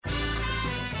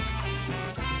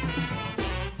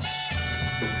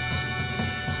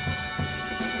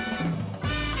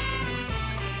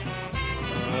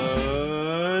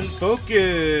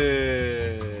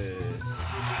Unfocused.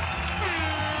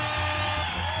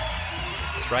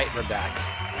 That's right, we're back.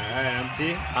 Alright, I'm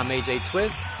T. I'm AJ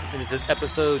Twist, and this is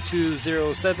episode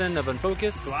 207 of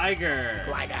Unfocused. Gligar.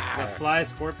 Gligar. The fly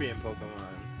scorpion Pokemon.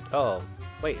 Oh,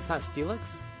 wait, it's not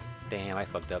Steelix? Damn, I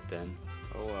fucked up then.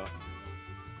 Oh well.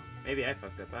 Maybe I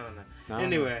fucked up. I don't know. I don't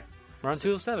Anyway. We're on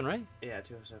 207, right? Yeah,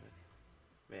 207.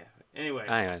 Yeah. Anyway.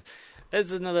 Anyway,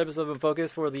 this is another episode of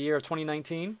Unfocused for the year of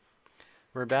 2019.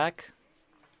 We're back.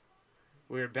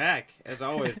 We're back, as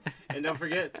always. And don't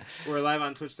forget, we're live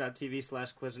on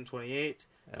twitch.tv/collision28.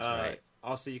 That's right.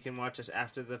 Also, you can watch us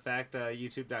after the fact,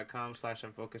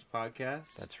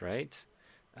 youtube.com/unfocusedpodcast. That's right.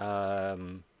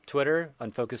 Twitter,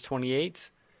 Unfocused28,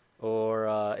 or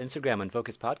Instagram,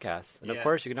 Unfocused Podcast. And of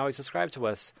course, you can always subscribe to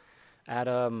us at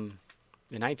in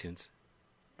iTunes.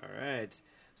 All right.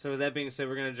 So with that being said,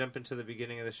 we're going to jump into the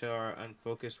beginning of the show, our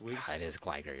Unfocused weeks. It is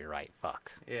Gligar, you're right.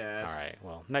 Fuck. Yeah. All right.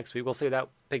 Well, next week. We'll save that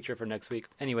picture for next week.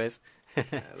 Anyways.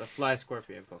 The fly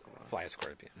scorpion Pokemon. Fly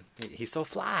scorpion. He's so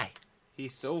fly.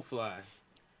 He's so fly.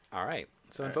 All right.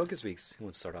 So All in right. Focus Weeks, who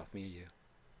wants to start off, me or you?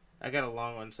 I got a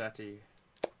long one, so after you.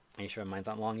 Are you sure mine's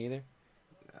not long either?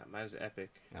 Mine's epic.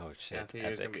 Oh, shit. After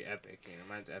yours is going to Epic. be epic. You know,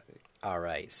 mine's epic. All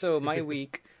right. So my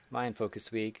week, my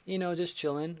Focus Week, just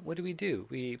chilling. What do?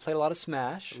 We played a lot of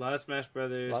Smash. A lot of Smash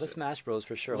Brothers. A lot of Smash Bros.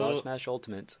 For sure. A lot of Smash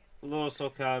Ultimate. A little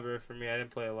Soul Calibur for me. I didn't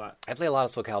play a lot. I played a lot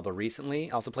of Soul Calibur recently.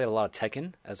 I also played a lot of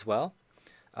Tekken as well.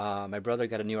 My brother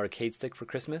got a new arcade stick for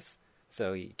Christmas,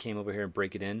 so he came over here and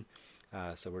break it in.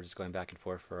 So we're just going back and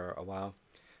forth for a while.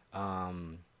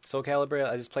 Soul Calibur,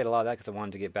 I just played a lot of that because I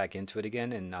wanted to get back into it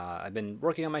again, and I've been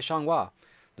working on my Xianghua,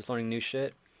 just learning new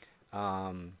shit.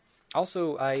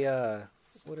 Also,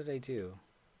 what did I do?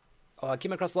 Oh, I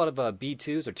came across a lot of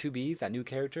B2s or 2Bs, that new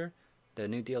character, the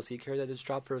new DLC character that just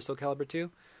dropped for Soul Calibur 2.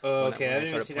 Oh, When okay. I I didn't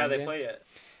even started see how they playing play yet.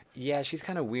 Yeah, she's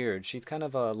kind of weird. She's kind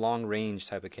of a long-range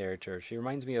type of character. She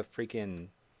reminds me of freaking...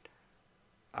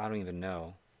 I don't even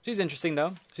know. She's interesting,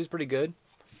 though. She's pretty good.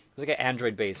 It's like an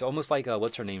android base, almost like,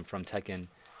 what's her name from Tekken?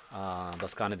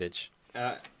 Blaskanovich.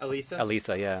 Elisa?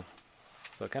 Elisa, yeah.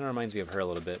 So it kind of reminds me of her a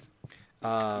little bit.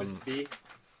 Miss B?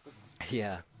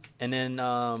 Yeah. And then,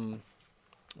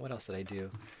 what else did I do?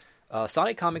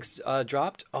 Sonic Comics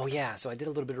dropped. Oh, yeah, so I did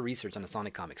a little bit of research on the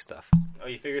Sonic Comics stuff. Oh,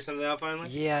 you figured something out finally?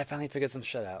 Yeah, I finally figured some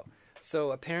shit out.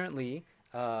 So apparently,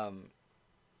 the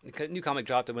new comic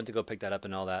dropped. I went to go pick that up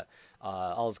and all that.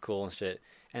 All is cool and shit.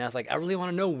 And I was like, I really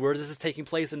want to know where this is taking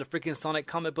place in the freaking Sonic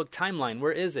comic book timeline.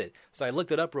 Where is it? So I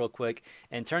looked it up real quick,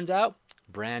 and turns out,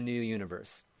 brand new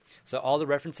universe. So all the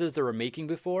references they were making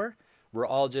before were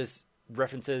all just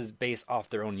references based off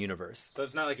their own universe. So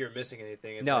it's not like you're missing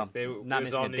anything. It's No, like not it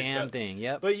was all missing a new damn stuff. thing.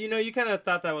 Yep. But you kind of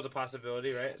thought that was a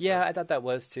possibility, right? Yeah, I thought that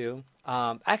was too.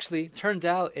 Actually, turns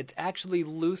out it's actually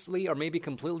loosely or maybe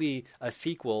completely a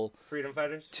sequel Freedom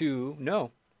Fighters? to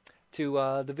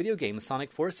the video game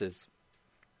Sonic Forces.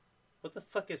 What the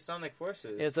fuck is Sonic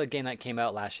Forces? It's a game that came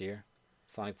out last year.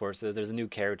 Sonic Forces. There's a new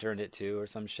character in it too, or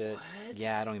some shit. What?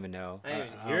 Yeah, I don't even know. I didn't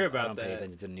even hear about I don't pay that.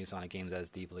 attention to the new Sonic games as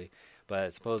deeply,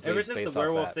 but supposedly Ever it's since based the off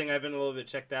werewolf that. thing, I've been a little bit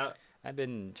checked out. I've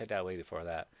been checked out way before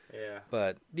that. Yeah.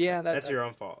 But yeah, That's your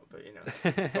own fault, but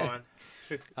go on.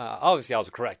 Obviously, I was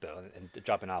correct though, and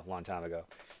dropping off a long time ago.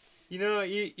 You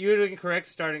would have been correct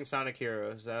starting Sonic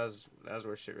Heroes. That was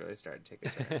where shit really started to take a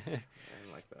turn. I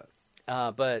didn't like that.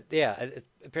 But yeah,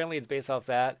 apparently it's based off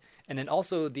that, and then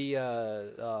also the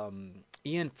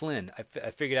Ian Flynn. I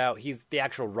figured out he's the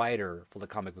actual writer for the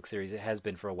comic book series. It has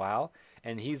been for a while,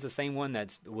 and he's the same one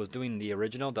that was doing the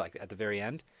original, like at the very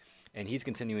end, and he's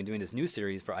continuing doing this new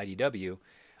series for IDW.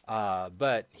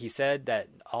 But he said that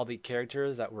all the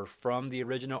characters that were from the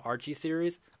original Archie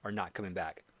series are not coming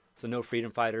back. So no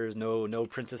Freedom Fighters, no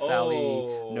Princess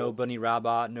Sally, no Bunny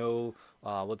Rabbit, no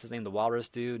what's his name, the Walrus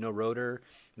dude, no Rotor,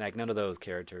 like none of those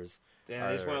characters. Damn,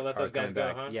 they just want to let those guys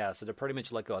go, huh? Yeah, so they're pretty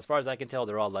much let go. As far as I can tell,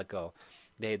 they're all let go.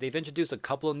 They've introduced a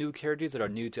couple of new characters that are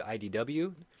new to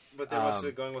IDW. But they're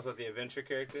mostly going with the adventure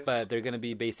characters? But they're going to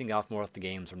be basing off more of the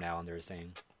games from now on, they're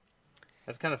saying.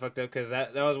 That's kind of fucked up, because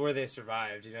that was where they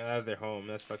survived. That was their home.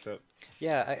 That's fucked up.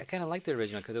 Yeah, I kind of liked the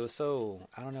original, because it was so,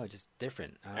 I don't know, just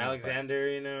different.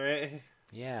 Alexander, right?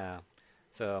 Yeah.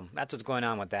 So that's what's going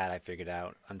on with that, I figured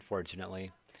out,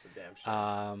 unfortunately. It's a damn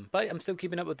shame. But I'm still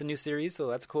keeping up with the new series, so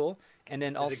that's cool. And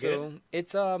then Is it good?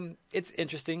 it's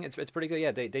interesting. It's pretty good.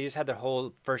 Yeah, they just had their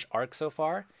whole first arc so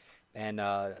far, and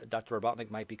Dr.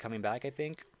 Robotnik might be coming back. I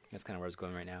think that's kind of where it's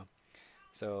going right now.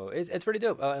 So it's pretty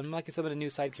dope. I'm liking some of the new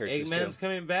side characters. Eggman's too.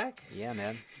 coming back? Yeah,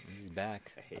 man, he's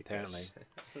back I hate apparently.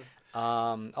 this.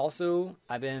 Also,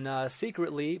 I've been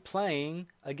secretly playing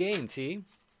a game. T.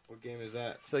 What game is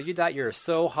that? So you thought you were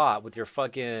so hot with your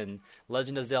fucking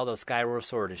Legend of Zelda Skyward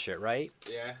Sword and shit, right?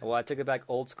 Yeah. Well, I took it back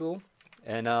old school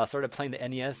and started playing the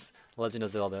NES Legend of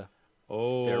Zelda.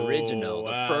 Oh, The original,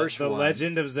 the first one. one. The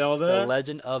Legend of Zelda? The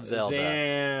Legend of Zelda.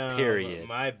 Damn. Period.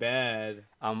 My bad.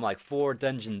 I'm like 4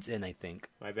 dungeons in, I think.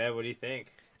 My bad. What do you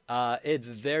think? It's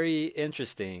very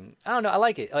interesting. I don't know. I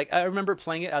like it. Like, I remember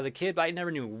playing it as a kid, but I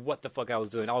never knew what the fuck I was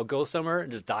doing. I would go somewhere and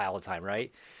just die all the time,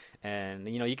 right? And,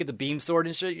 you know, you get the beam sword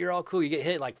and shit, you're all cool. You get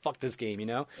hit, like, fuck this game, you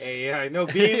know? Hey, yeah, no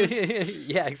beams.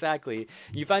 Yeah, exactly.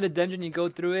 You find a dungeon, you go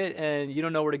through it, and you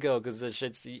don't know where to go because the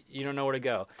shit's, you don't know where to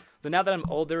go. So now that I'm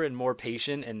older and more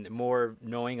patient and more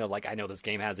knowing of, like, I know this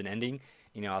game has an ending,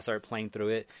 you know, I started playing through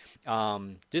it.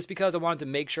 Just because I wanted to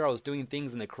make sure I was doing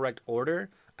things in the correct order,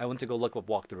 I went to go look up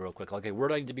walkthrough real quick. Okay, where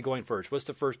do I need to be going first? What's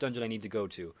the first dungeon I need to go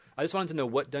to? I just wanted to know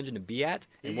what dungeon to be at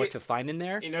and what to find in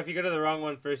there. You know, if you go to the wrong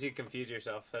one first, you confuse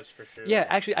yourself. That's for sure. Yeah,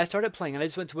 actually, I started playing and I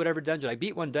just went to whatever dungeon. I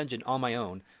beat one dungeon on my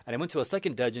own, and I went to a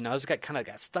second dungeon. I just got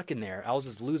stuck in there. I was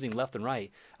just losing left and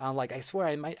right. I'm like, I swear,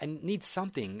 I need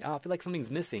something. I feel like something's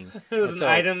missing. It was an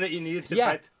item that you needed to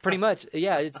fight. Pretty much.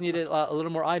 Yeah, it's needed a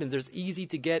little more items. There's easy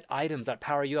to get items that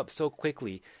power you up so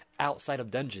quickly outside of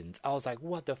dungeons. I was like,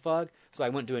 what the fuck? So I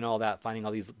went doing all that, finding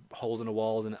all these holes in the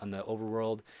walls and on the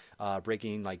overworld,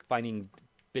 finding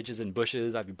bitches in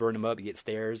bushes. If you burn them up, you get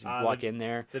stairs, you walk in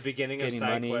there. The beginning of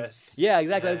side quests. Yeah,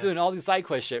 exactly. I was doing all these side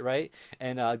quest shit, right?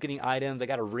 And getting items. I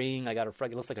got a ring. I got a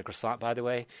it looks like a croissant, by the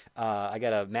way. I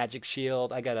got a magic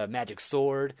shield. I got a magic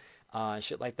sword.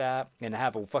 Shit like that. And I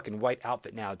have a fucking white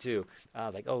outfit now, too. I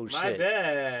was like, oh, shit. My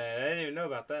bad. I didn't even know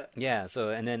about that. Yeah, so,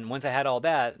 and then once I had all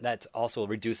that, that also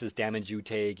reduces damage you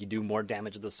take. You do more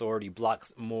damage with the sword. You block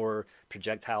more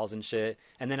projectiles and shit.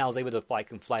 And then I was able to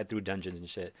fly through dungeons and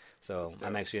shit. So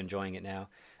I'm actually enjoying it now.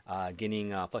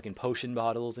 Getting fucking potion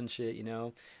bottles and shit, you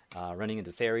know. Running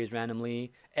into fairies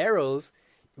randomly. Arrows,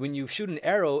 when you shoot an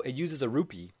arrow, it uses a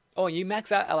rupee. Oh, and you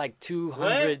max out at like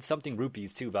 200-something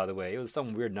rupees, too, by the way. It was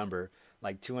some weird number.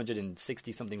 Like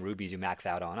 260-something rupees you max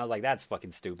out on. I was like, that's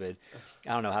fucking stupid.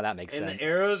 I don't know how that makes sense. And the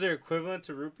arrows are equivalent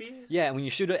to rupees? Yeah, and when you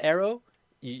shoot an arrow,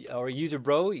 or use your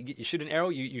bow, you shoot an arrow,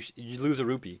 you lose a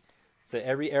rupee. So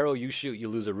every arrow you shoot, you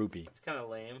lose a rupee. It's kind of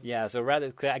lame. Yeah, so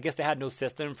I guess they had no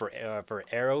system for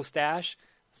arrow stash,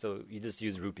 so you just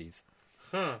use rupees.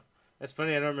 Huh. That's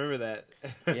funny. I don't remember that.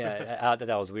 Yeah, I thought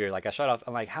that was weird. Like, I shot off.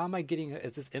 I'm like, how am I getting?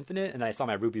 Is this infinite? And I saw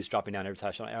my rupees dropping down every time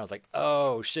I shot an arrow. I was like,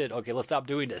 oh shit. Okay, let's stop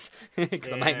doing this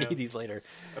because I might need these later.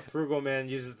 A frugal man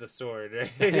uses the sword.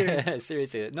 Right?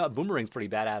 Seriously, no. Boomerang's pretty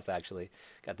badass actually.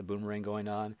 Got the boomerang going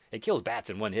on. It kills bats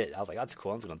in one hit. I was like, that's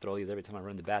cool. I'm just gonna throw these every time I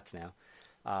run the bats now.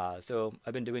 So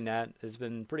I've been doing that. It's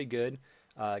been pretty good.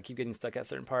 Keep getting stuck at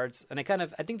certain parts, and I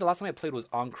think the last time I played was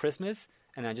on Christmas,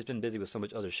 and I've just been busy with so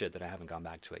much other shit that I haven't gone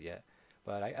back to it yet.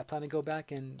 But I plan to go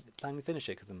back and plan to finish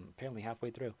it because I'm apparently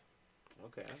halfway through.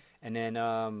 Okay. And then,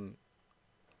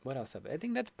 what else I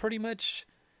think that's pretty much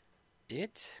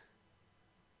it.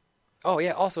 Oh,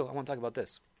 yeah, also, I want to talk about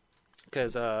this.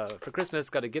 Because for Christmas,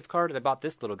 got a gift card, and I bought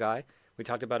this little guy. We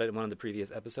talked about it in one of the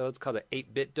previous episodes, called the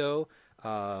 8BitDo.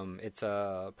 It's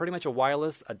pretty much a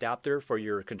wireless adapter for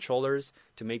your controllers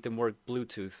to make them work through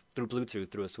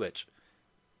Bluetooth through a switch.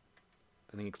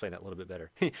 Let me explain that a little bit better.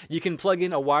 You can plug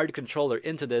in a wired controller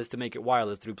into this to make it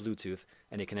wireless through Bluetooth,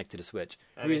 and it connect to the Switch.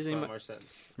 That makes a lot more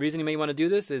sense. Reason you may want to do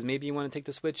this is maybe you want to take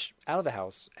the Switch out of the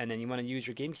house, and then you want to use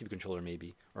your GameCube controller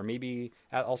maybe. Or maybe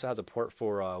it also has a port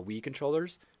for Wii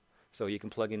controllers, so you can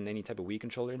plug in any type of Wii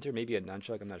controller into it. Maybe a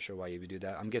nunchuck, I'm not sure why you would do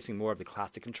that. I'm guessing more of the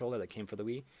classic controller that came for the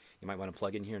Wii. You might want to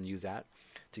plug in here and use that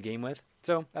to game with.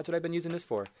 So that's what I've been using this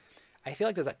for. I feel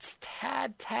like there's a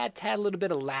tad little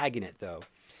bit of lag in it, though.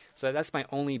 So that's my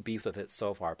only beef with it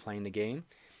so far, playing the game.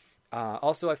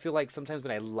 Also, I feel like sometimes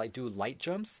when I do light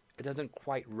jumps, it doesn't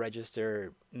quite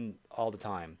register all the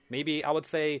time. Maybe, I would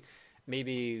say,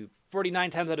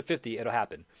 49 times out of 50, it'll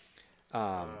happen.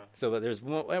 So there's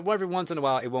every once in a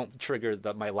while, it won't trigger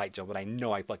my light jump, but I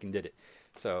know I fucking did it.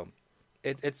 So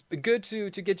it's good to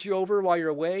get you over while you're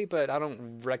away, but I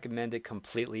don't recommend it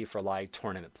completely for like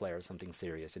tournament play or something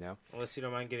serious, you know? Unless you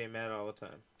don't mind getting mad all the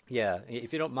time. Yeah,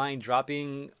 if you don't mind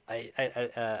dropping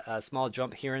a small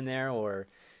jump here and there, or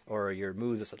your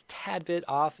moves just a tad bit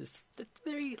off, it's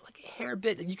very like a hair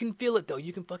bit. You can feel it though.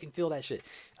 You can fucking feel that shit.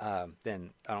 Then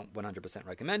I don't 100%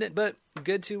 recommend it, but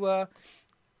good to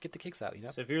get the kicks out, you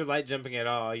know. So if you're light jumping at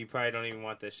all, you probably don't even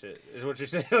want this shit. Is what you're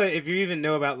saying? Like, if you even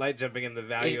know about light jumping and the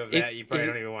value of that, you probably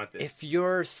don't even want this. If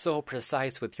you're so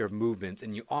precise with your movements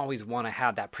and you always want to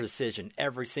have that precision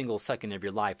every single second of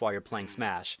your life while you're playing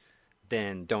Smash,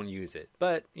 then don't use it.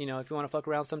 But, you know, if you want to fuck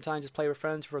around sometimes, just play with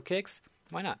friends for kicks,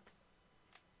 why not?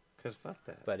 Because fuck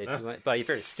that. But if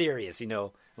you're serious,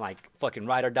 like fucking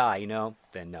ride or die,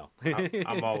 then no.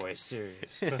 I'm always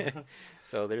serious.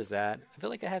 So there's that. I feel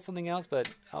like I had something else, but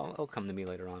it'll come to me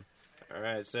later on. All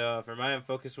right, so for my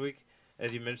Unfocus week,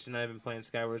 as you mentioned, I've been playing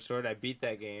Skyward Sword. I beat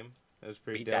that game. That was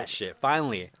pretty Beat dope. that shit.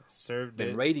 Finally. Been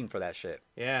Been waiting for that shit.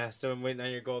 Yeah, still been waiting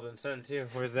on your Golden Sun, too.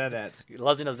 Where's that at?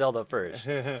 Legend of Zelda first.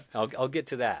 I'll get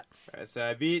to that. All right, so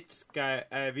I beat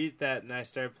that, and I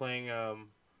started playing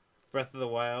Breath of the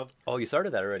Wild. Oh, you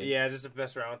started that already? Yeah, just to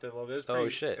mess around with it a little bit. Oh,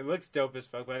 shit. It looks dope as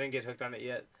fuck, but I didn't get hooked on it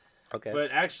yet. Okay.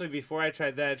 But actually, before I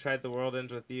tried that, I tried The World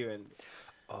Ends With You, and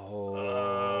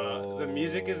the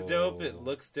music is dope. It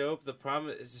looks dope. The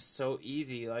problem is just so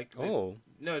easy.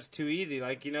 No, it's too easy.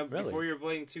 Really? Before you're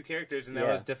playing two characters, and that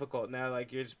was difficult. Now,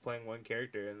 you're just playing one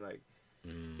character,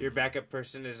 and your backup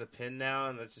person is a pin now,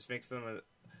 and that just makes them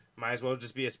might as well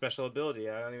just be a special ability.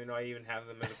 I don't even know I even have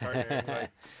them as a partner.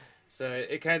 So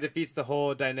it kind of defeats the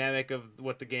whole dynamic of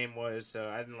what the game was. So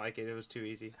I didn't like it. It was too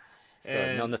easy.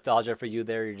 So no nostalgia for you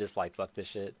there. You're just like, fuck this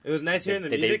shit. It was nice hearing the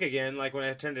music again. When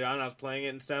I turned it on, I was playing it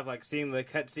and stuff. Seeing the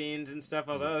cutscenes and stuff.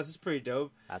 I was like, oh, this is pretty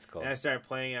dope. That's cool. And I started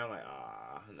playing it. I'm like,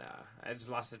 nah. I just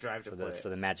lost the drive to play it. So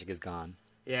the magic is gone.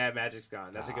 Yeah, magic's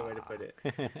gone. That's a good way to put it.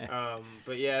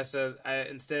 But yeah, so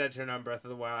instead I turned on Breath of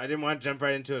the Wild. I didn't want to jump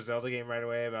right into a Zelda game right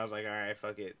away, but I was like, all right,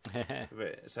 fuck it.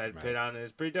 So I put it on, and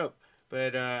it's pretty dope.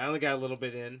 But I only got a little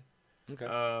bit in.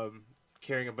 Okay.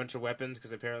 Carrying a bunch of weapons,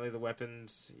 because apparently the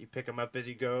weapons, you pick them up as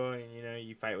you go, and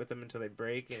you fight with them until they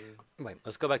break. And wait,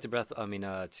 let's go back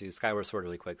to to Skyward Sword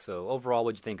really quick. So overall,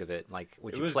 what'd you think of it?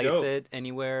 Would you place dope. it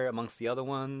anywhere amongst the other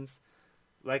ones?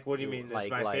 What do you mean? It's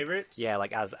my favorites? Yeah,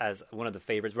 as one of the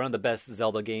favorites, one of the best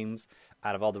Zelda games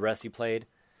out of all the rest you played.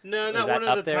 No, not one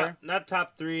of the top. Not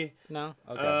top 3. No.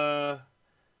 Okay.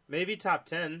 Maybe top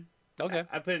 10. Okay.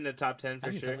 I put it in the top 10 for How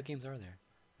many sure. Zelda games are there?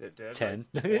 10,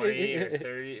 20 or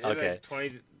 30. Okay.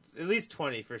 20, at least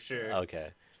 20 for sure. Okay.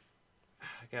 I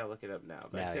gotta look it up now,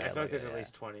 but Yeah, I feel like there's at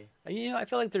least 20. I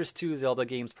feel like there's 2 Zelda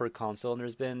games per console, and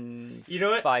there's been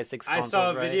 5-6 consoles. I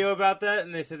saw a right? video about that,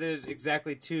 and they said there's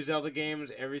exactly 2 Zelda games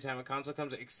every time a console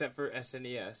comes, except for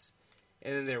SNES.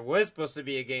 And then there was supposed to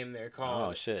be a game there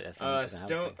called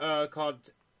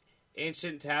called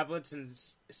Ancient Tablets and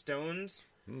Stones.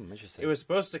 Interesting. It was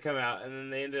supposed to come out, and then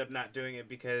they ended up not doing it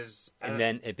because...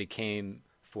 then it became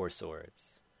 4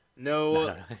 Swords.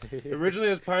 No, originally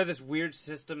it was part of this weird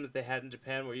system that they had in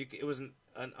Japan where it was an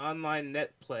online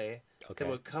net play that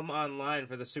would come online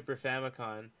for the Super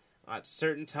Famicom at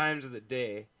certain times of the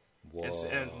day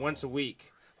and once a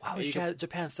week. Wow,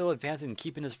 Japan's so advanced in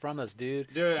keeping this from us,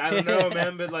 dude. Dude, I don't know,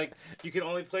 man, but you can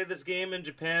only play this game in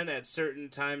Japan at certain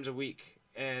times a week.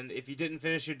 And if you didn't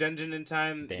finish your dungeon in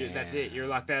time, that's it. You're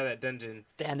locked out of that dungeon.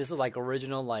 Damn, this is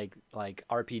original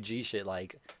RPG shit,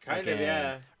 kind of,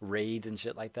 yeah, raids and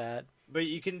shit like that. But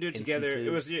you can do it together. It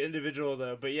was individual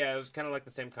though, but yeah, it was kind of like the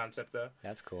same concept though.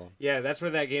 That's cool. Yeah, that's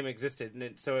where that game existed,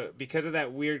 and so because of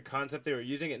that weird concept they were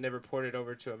using, it never ported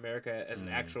over to America as an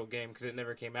actual game because it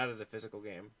never came out as a physical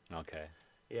game. Okay.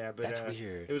 Yeah, but that's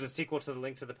weird. It was a sequel to The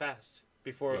Link to the Past.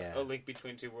 Before A Link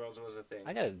Between Two Worlds was a thing.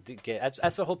 I gotta get.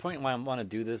 That's the whole point why I want to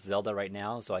do this Zelda right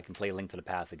now, so I can play Link to the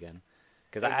Past again.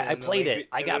 Because I played it.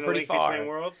 I got pretty far. Between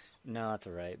Worlds? No, that's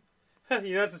all right.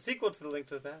 It's a sequel to The Link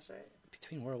to the Past, right?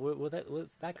 Between Worlds.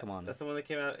 What's that come on? That's the one that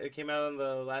came out. It came out on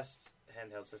the last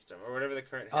handheld system or whatever the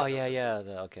current. Oh yeah,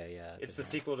 system. yeah. It's the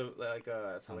sequel to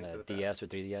it's on Link to the DS Past. or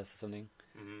 3DS or something.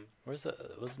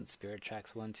 Mm-hmm. Wasn't Spirit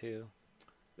Tracks 1 too?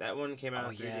 That one came out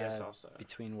on 3DS also.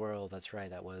 Between Worlds, that's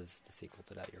right. That was the sequel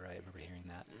to that. You're right. I remember hearing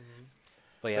that. Mm-hmm.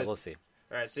 But we'll see.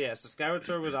 All right, so Skyward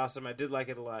Sword was awesome. I did like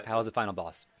it a lot. How was the final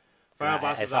boss? Final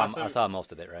boss was awesome. I saw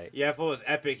most of it, right? Yeah, it was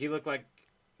epic. He looked like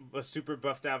a super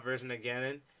buffed out version of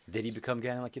Ganon. Did he become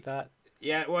Ganon like you thought?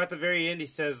 Yeah, well, at the very end, he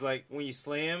says, when you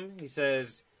slay him, he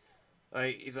says,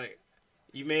 he's like,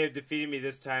 you may have defeated me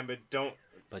this time, but don't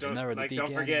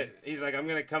forget. He's like, I'm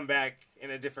going to come back in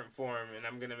a different form, and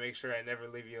I'm going to make sure I never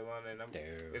leave you alone, and I'm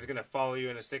going to follow you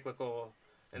in a cyclical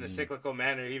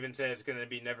manner. He even says it's going to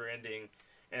be never ending.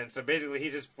 And so basically,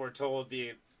 he just foretold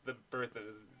the birth of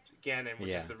Ganon,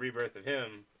 which is the rebirth of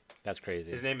him. That's crazy.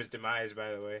 His name is Demise,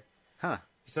 by the way. Huh.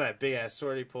 You saw that big ass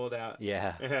sword he pulled out.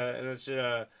 Yeah. And it's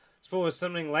fool was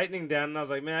summoning lightning down, and I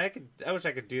was like, man, I wish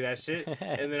I could do that shit.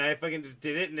 And then I fucking just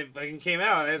did it, and it fucking came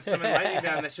out. I summoned lightning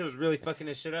down, and that shit was really fucking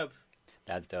his shit up.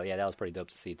 That's dope. Yeah, that was pretty dope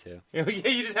to see too. Yeah,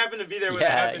 you just happened to be there when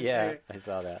that happened too. I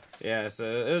saw that. Yeah, so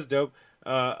it was dope.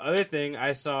 Other thing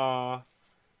I saw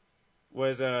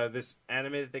was this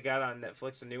anime that they got on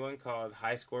Netflix, a new one called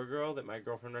High Score Girl that my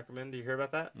girlfriend recommended. Did you hear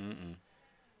about that? Mm-mm.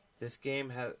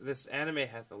 this anime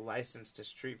has the license to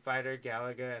Street Fighter,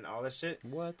 Galaga, and all this shit.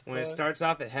 What? When it starts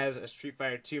off, it has a Street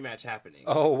Fighter 2 match happening.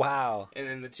 Oh, wow. And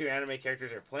then the two anime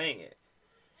characters are playing it.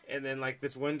 And then, like,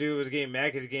 this one dude was getting mad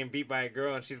because he's getting beat by a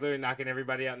girl, and she's literally knocking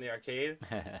everybody out in the arcade.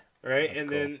 Right? And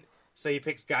cool. Then, so he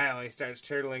picks Guile, and he starts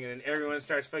turtling, and then everyone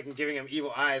starts fucking giving him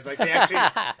evil eyes. Like, they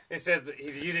said that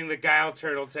he's using the Guile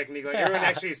turtle technique. Like, everyone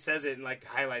actually says it and, like,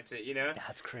 highlights it, you know?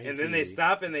 That's crazy. And then they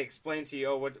stop and they explain to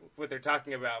you, what they're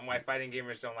talking about and why fighting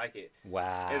gamers don't like it.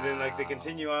 Wow. And then, like, they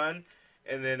continue on,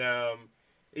 and then,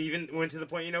 even went to the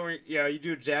point, you know, where, you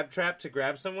do a jab trap to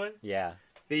grab someone? Yeah.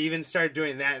 They even started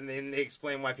doing that, and then they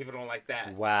explain why people don't like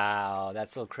that. Wow,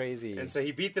 that's so crazy. And so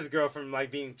he beat this girl from, like,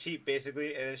 being cheap,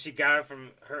 basically, and then she got it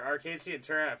from her arcade seat and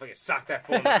turned around and fucking socked that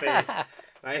fool in the face.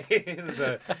 Like,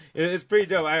 it's pretty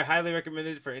dope. I highly recommend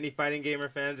it for any fighting gamer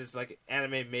fans. It's, like,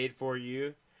 anime made for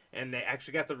you, and they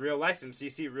actually got the real license. You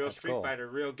see real that's Street Fighter,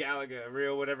 real Galaga,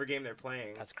 real whatever game they're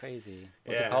playing. That's crazy.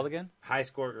 What's it called again? High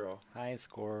Score Girl. High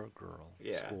Score Girl.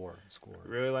 Yeah. Score.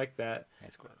 Really like that. High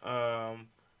Score.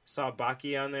 Saw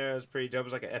Baki on there. It was pretty dope. It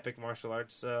was like an epic martial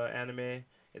arts anime.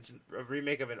 It's a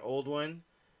remake of an old one.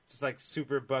 Just like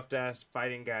super buffed ass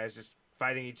fighting guys just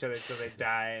fighting each other until they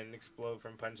die and explode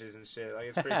from punches and shit. Like,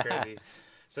 it's pretty crazy.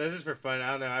 So this is for fun.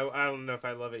 I don't know. I don't know if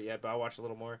I love it yet, but I'll watch a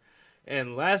little more.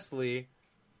 And lastly,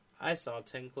 I saw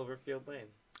 10 Cloverfield Lane.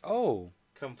 Oh.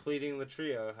 Completing the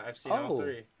trio. I've seen all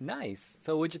three. Nice.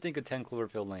 So what'd you think of 10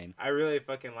 Cloverfield Lane? I really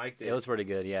fucking liked it. It was pretty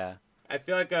good, yeah. I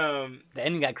feel like the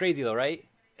ending got crazy though, right?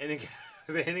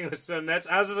 The ending was so nuts.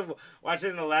 I was just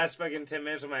watching the last fucking 10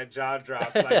 minutes with my jaw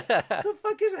dropped. Like, what the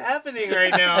fuck is happening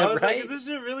right now? I was right? like, is this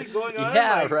shit really going on?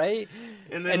 Yeah, like, right?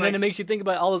 And then it makes you think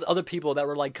about all those other people that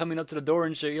were like coming up to the door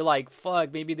and shit. You're like,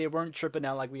 fuck, maybe they weren't tripping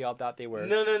out like we all thought they were.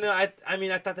 No. I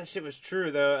mean, I thought that shit was true,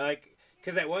 though. Like,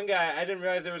 because that one guy, I didn't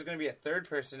realize there was going to be a third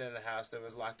person in the house that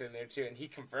was locked in there, too. And he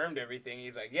confirmed everything.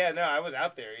 He's like, yeah, no, I was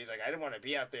out there. He's like, I didn't want to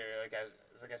be out there. Like,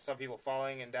 I saw people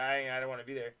falling and dying, and I didn't want to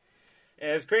be there. And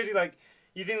it's crazy, like,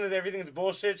 you think that everyth's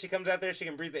bullshit. She comes out there, she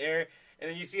can breathe the air, and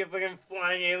then you see a fucking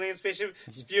flying alien spaceship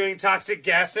spewing toxic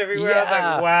gas everywhere. Yeah. I was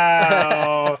like,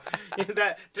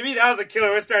 wow. To me, that was a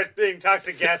killer. It started spewing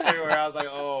toxic gas everywhere. I was like,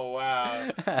 oh, wow.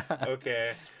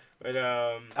 Okay. But,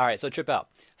 all right, so trip out.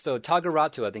 So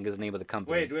Tagaratu, I think, is the name of the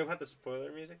company. Wait, do we have the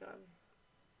spoiler music on?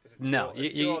 No,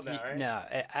 it's too old now, right? No.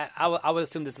 I would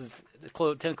assume this is 10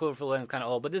 Cloverfield Lane is kind of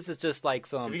old, but this is just like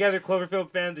some. If you guys are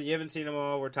Cloverfield fans and you haven't seen them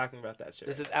all, we're talking about that shit.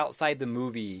 This is outside the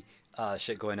movie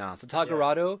shit going on. So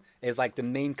Tagaratu is like the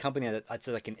main company that's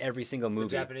like in every single movie.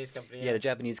 The Japanese company. Yeah, the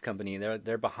Japanese company.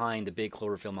 They're behind the big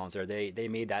Cloverfield monster. They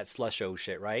made that Slusho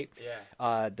shit, right?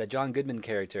 Yeah. The John Goodman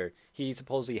character, he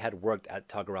supposedly had worked at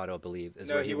Tagaratu, I believe.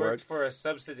 No, he worked for a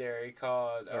subsidiary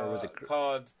called. Or was it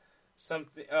called?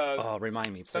 Something.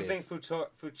 Remind me, please. Something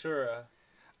Futura.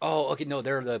 Oh, okay. No,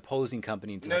 they're the opposing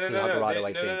company to Tagaratu,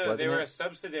 I think. No. They were a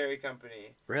subsidiary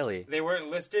company. Really? They weren't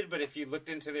listed, but if you looked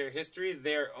into their history,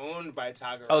 they're owned by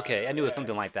Tagaratu. Okay, I knew it was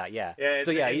something like that. Yeah. Yeah.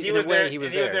 So yeah, he was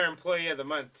their employee of the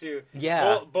month too.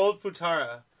 Yeah. Bold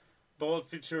Futura.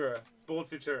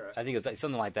 I think it was like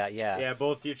something like that, yeah. Yeah,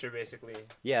 Bold Future, basically.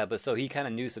 Yeah, but so he kind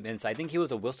of knew some insight. I think he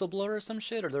was a whistleblower or some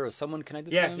shit, or there was someone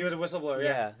connected to him. Yeah, he was a whistleblower,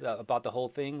 yeah. About the whole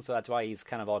thing, so that's why he's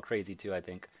kind of all crazy, too, I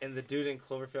think. And the dude in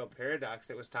Cloverfield Paradox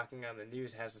that was talking on the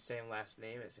news has the same last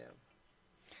name as him.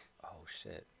 Oh,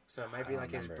 shit. So it might be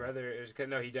like his brother.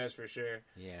 No, he does for sure.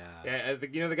 Yeah. Yeah, the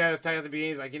guy that was talking at the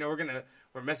beginning, he's like,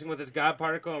 we're messing with this God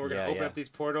particle, and we're going to open up these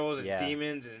portals, and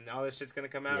demons, and all this shit's going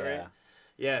to come out, right?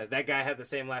 Yeah, that guy had the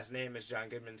same last name as John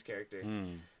Goodman's character.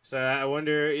 So I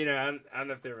wonder, I don't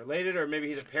know if they're related or maybe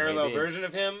he's a parallel version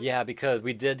of him. Yeah, because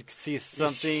we did see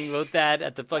something with that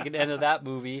at the fucking end of that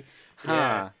movie. Huh.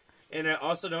 Yeah. And I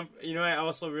also I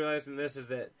also realized in this is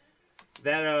that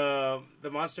the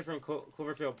monster from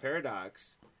Cloverfield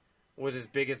Paradox was as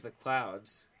big as the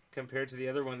clouds compared to the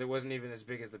other one that wasn't even as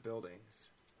big as the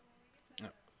buildings.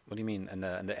 What do you mean? In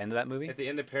the end of that movie? At the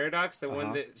end of Paradox, the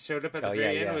one that showed up at the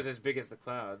very end was as big as the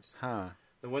clouds. Huh.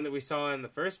 The one that we saw in the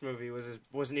first movie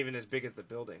wasn't even as big as the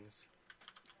buildings.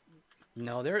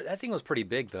 No, that thing was pretty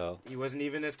big, though. He wasn't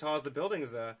even as tall as the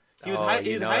buildings, though. He was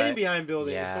hiding behind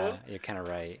buildings. Yeah, you're kind of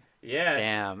right. Yeah.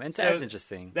 Damn, and that's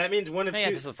interesting. That means one of two...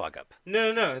 Yeah, just a fuck up.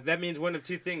 No. That means one of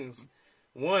two things.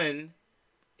 One,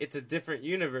 it's a different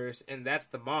universe, and that's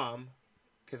the mom,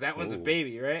 because that one's a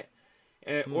baby, right?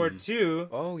 Or two...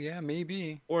 Oh, yeah,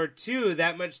 maybe. Or two,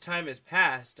 that much time has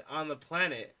passed on the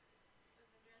planet,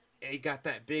 and he got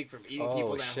that big from eating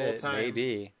people that whole time.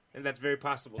 Maybe. And that's very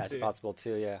possible, too. That's possible,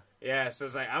 too, yeah. Yeah, so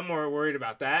it's like, I'm more worried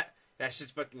about that. That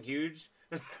shit's fucking huge.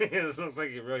 It looks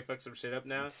like it really fucked some shit up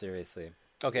now. Seriously.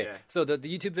 Okay, so the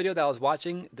YouTube video that I was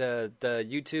watching, the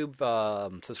YouTube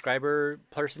subscriber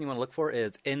person you want to look for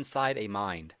is Inside a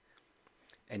Mind.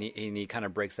 And he kind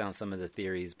of breaks down some of the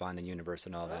theories behind the universe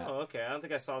and all that. Oh, okay. I don't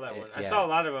think I saw that one. I saw a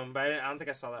lot of them, but I don't think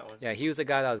I saw that one. Yeah, he was the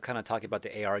guy that was kind of talking about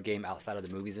the AR game outside of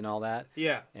the movies and all that.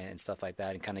 Yeah. And stuff like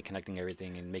that, and kind of connecting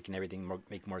everything and making everything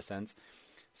make more sense.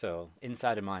 So,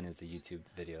 Inside of Mine is the YouTube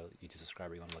video, YouTube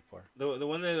subscriber you want to look for. The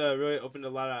one that really opened a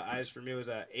lot of eyes for me was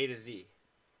A to Z.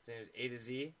 His name is A to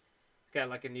Z. He's got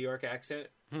like a New York accent.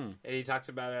 And he talks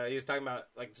about, he was talking about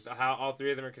like just how all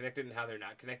three of them are connected and how they're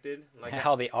not connected. Like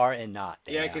how they are and not.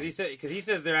 Yeah, because he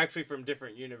says they're actually from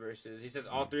different universes. He says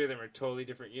all three of them are totally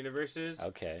different universes.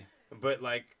 Okay. But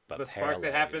the spark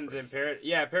that happens in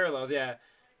parallels. Yeah,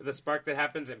 the spark that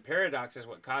happens in Paradox is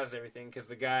what caused everything. Because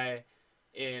the guy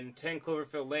in 10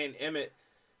 Cloverfield Lane, Emmett,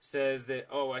 says that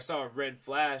I saw a red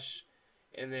flash,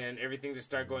 and then everything just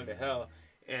started going to hell.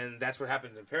 And that's what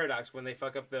happens in Paradox when they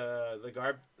fuck up the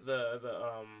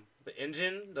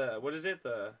engine, what is it,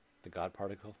 the God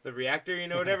particle, the reactor,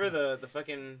 whatever, the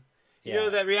fucking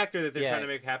that reactor that they're trying to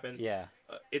make happen. Yeah,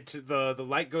 the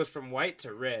light goes from white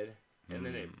to red, and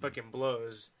then it fucking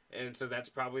blows, and so that's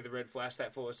probably the red flash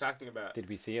that fool was talking about. Did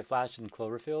we see a flash in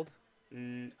Cloverfield?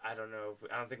 I don't know.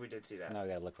 I don't think we did see that. So now we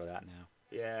gotta look for that now.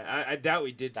 Yeah, I doubt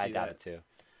we did see that. I doubt it too.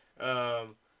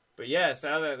 But yeah,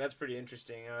 so that's pretty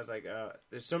interesting. I was like,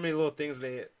 there's so many little things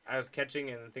I was catching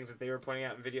and things that they were pointing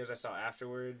out in videos I saw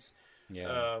afterwards.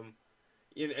 Yeah.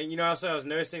 Also I was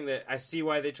noticing that I see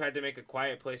why they tried to make A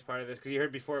Quiet Place part of this, because you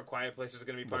heard before A Quiet Place was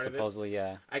going to be part of this. Supposedly,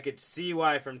 yeah. I could see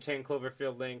why from 10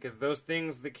 Cloverfield Lane, because those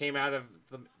things that came out of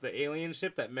the alien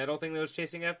ship, that metal thing that was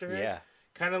chasing after her,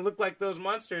 kind of looked like those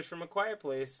monsters from A Quiet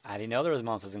Place. I didn't know there was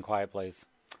monsters in Quiet Place.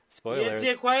 Spoilers. You didn't see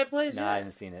A Quiet Place? No, I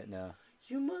haven't seen it, no.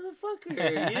 You motherfucker. You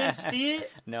didn't see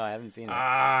it? No, I haven't seen it.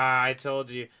 I told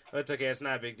you. But it's okay. It's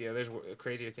not a big deal. There's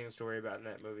crazier things to worry about in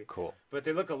that movie. Cool. But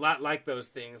they look a lot like those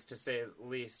things, to say the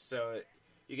least. So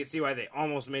you can see why they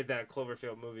almost made that a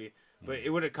Cloverfield movie. But it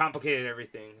would have complicated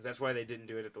everything. That's why they didn't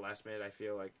do it at the last minute, I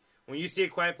feel like. When you see A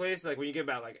Quiet Place, like when you get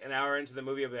about like an hour into the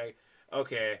movie, you'll be like,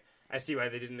 okay, I see why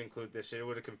they didn't include this shit. It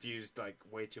would have confused like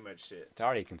way too much shit. It's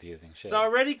already confusing. Shit. It's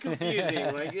already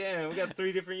confusing. Like, yeah, we got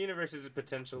 3 different universes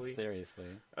potentially. Seriously.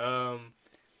 All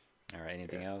right.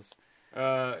 Anything else?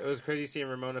 It was crazy seeing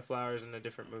Ramona Flowers in a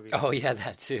different movie. Oh yeah,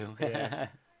 that too. Yeah.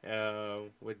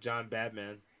 With John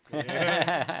Badman.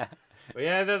 Yeah. But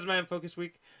yeah, that was my Focus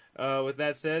Week. With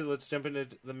that said, let's jump into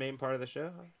the main part of the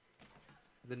show.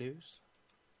 The news.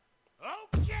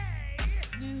 Okay.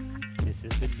 This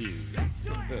is the news.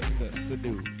 The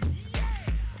news.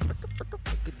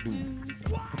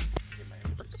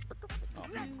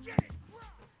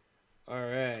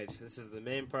 Alright, this is the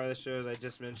main part of the show, as I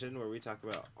just mentioned, where we talk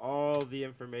about all the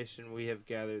information we have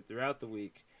gathered throughout the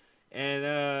week and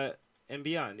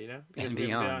beyond, And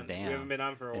beyond, damn. We haven't been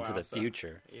on for a while. Into the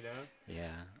future. Yeah.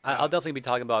 I'll definitely be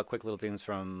talking about quick little things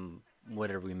from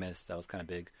whatever we missed. That was kind of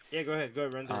big. Yeah, go ahead.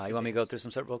 Run through you want me to go through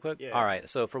some stuff real quick? Yeah. All right,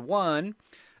 so for one,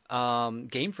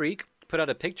 Game Freak put out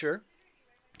a picture.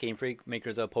 Game Freak,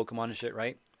 makers of Pokemon and shit,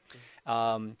 right?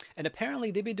 And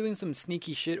apparently they've been doing some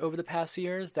sneaky shit over the past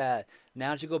years that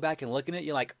now as you go back and look at it,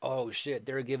 you're like, oh shit,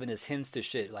 they're giving us hints to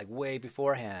shit like way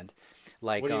beforehand.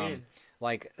 Like, what do you mean?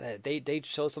 Like they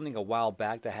showed something a while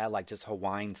back that had like just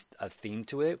Hawaiian theme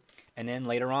to it, and then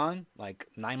later on, like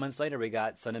 9 months later, we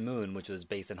got Sun and Moon, which was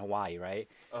based in Hawaii, right?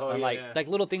 Oh, and like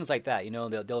little things like that,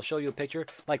 they'll show you a picture.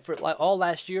 Like for all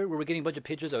last year, we were getting a bunch of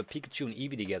pictures of Pikachu and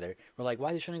Eevee together. We're like, why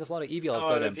are they showing us a lot of Eevee all of a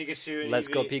sudden? Pikachu and let's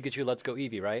Eevee. go Pikachu, let's go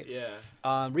Eevee, right?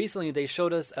 Yeah. Recently, they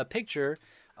showed us a picture.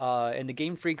 In the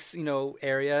Game Freaks,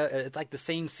 area, it's like the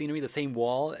same scenery, the same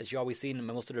wall as you always see in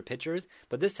most of their pictures.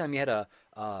 But this time you had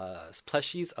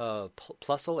plushies of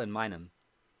Plusle and Minun.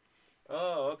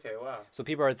 Oh, okay, wow. So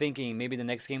people are thinking maybe the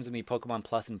next game's gonna be Pokemon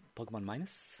Plus and Pokemon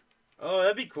Minus. Oh,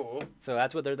 that'd be cool. So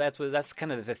that's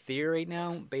kind of the theory right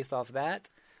now, based off that.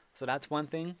 So that's one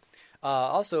thing.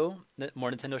 Also,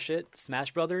 more Nintendo shit.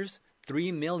 Smash Brothers,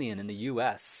 3 million in the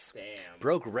U.S. Damn.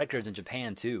 Broke records in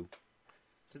Japan too.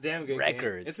 It's a damn good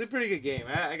Records. game. It's a pretty good game.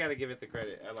 I gotta give it the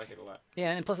credit. I like it a lot.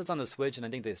 Yeah, and plus it's on the Switch, and I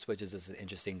think the Switch is just an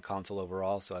interesting console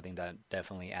overall, so I think that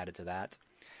definitely added to that.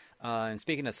 And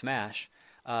speaking of Smash,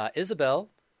 Isabelle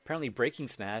apparently breaking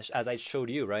Smash, as I showed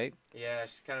you, right? Yeah,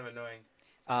 she's kind of annoying.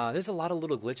 There's a lot of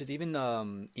little glitches.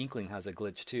 Even Inkling has a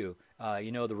glitch too.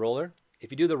 The roller?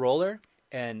 If you do the roller,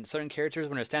 and certain characters,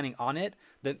 when they're standing on it,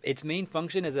 its main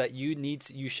function is that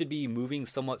you should be moving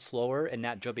somewhat slower and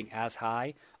not jumping as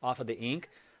high off of the ink.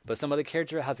 But some other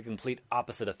character has a complete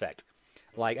opposite effect.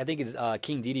 Like, I think it's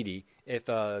King Dedede. If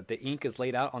the ink is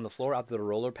laid out on the floor after the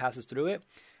roller passes through it,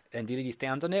 and Dedede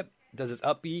stands on it, does his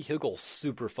up B, he'll go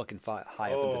super fucking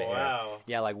high up into the air. Wow.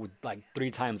 Yeah, like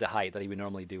 3 times the height that he would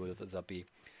normally do with his up B.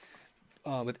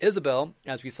 With Isabelle,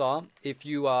 as we saw, if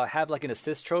you have like an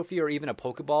assist trophy or even a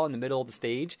Pokeball in the middle of the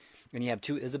stage, and you have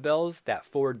 2 Isabelles that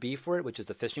forward B for it, which is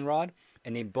the fishing rod,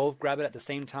 and they both grab it at the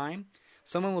same time,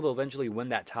 someone will eventually win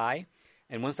that tie.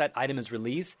 And once that item is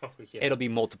released, it'll be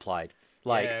multiplied.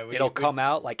 Like, it'll come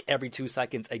out like every 2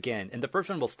 seconds again. And the first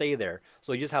one will stay there.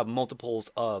 So you just have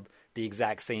multiples of the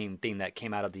exact same thing that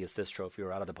came out of the assist trophy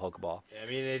or out of the Pokeball. Yeah,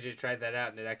 me and AJ tried that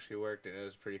out, and it actually worked, and it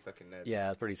was pretty fucking nuts. Yeah,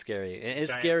 it's pretty scary. And it's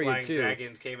Giant scary, flying too.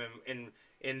 dragons came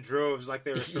in droves like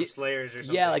they were from Slayers or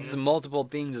something. Yeah, like just multiple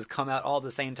things just come out all at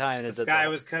the same time. The sky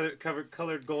was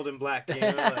colored gold and black. You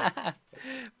know? Like...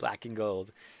 Black and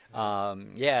gold.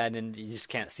 Yeah, and then you just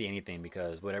can't see anything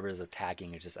because whatever is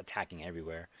attacking is just attacking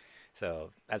everywhere. So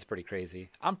that's pretty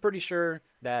crazy. I'm pretty sure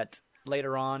that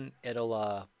later on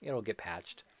it'll get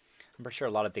patched. I'm pretty sure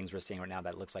a lot of things we're seeing right now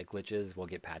that looks like glitches will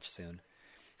get patched soon,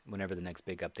 whenever the next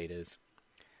big update is.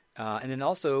 And then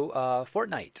also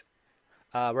Fortnite.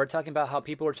 We're talking about how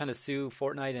people were trying to sue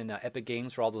Fortnite and Epic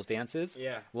Games for all those dances.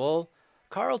 Yeah. Well,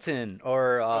 Carlton,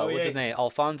 or what's his name?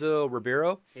 Alfonso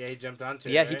Ribeiro. Yeah, he jumped onto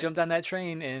it. Yeah, right? he jumped on that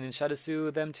train and tried to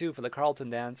sue them too for the Carlton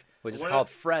dance, which is called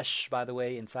Fresh, by the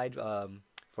way, inside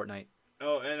Fortnite.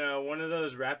 Oh, and one of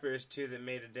those rappers too that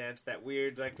made a dance, that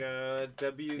weird like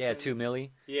W. Yeah, 2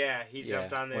 Milli. Yeah, he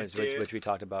jumped on there too. Which we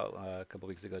talked about a couple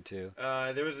weeks ago too.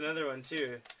 There was another one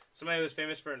too. Somebody who was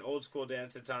famous for an old school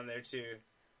dance that's on there too.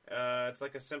 It's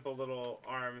like a simple little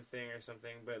arm thing or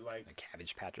something, but like a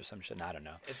Cabbage Patch or some shit. I don't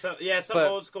know. It's some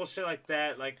old school shit like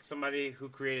that. Like somebody who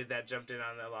created that jumped in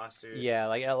on the lawsuit. Yeah,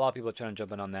 like a lot of people are trying to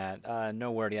jump in on that.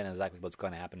 No word yet on exactly what's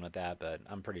going to happen with that, but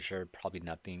I'm pretty sure probably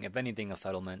nothing. If anything, a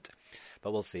settlement,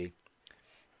 but we'll see.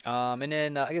 And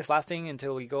then I guess last thing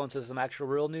until we go into some actual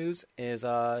real news is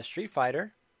Street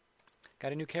Fighter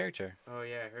got a new character. Oh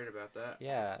yeah, I heard about that.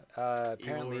 Yeah,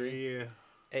 apparently.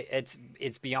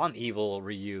 It's beyond evil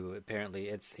Ryu.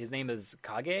 Apparently, his name is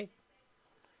Kage.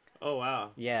 Oh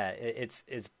wow. Yeah, it's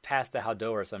past the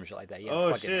Hado or some shit like that. Yeah, oh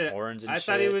it's fucking shit! Orange and I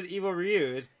thought he was evil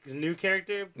Ryu. It's a new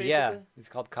character. Basically? Yeah, he's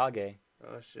called Kage.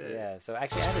 Oh shit. Yeah. So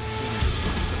actually, I haven't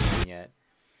seen him yet,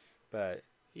 but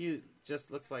he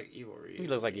just looks like evil Ryu. He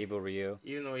looks like evil Ryu,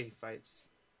 even the way he fights.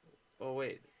 Oh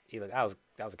wait. That was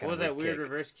a kind what was that weird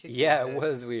reverse kick? Yeah, it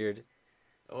was weird.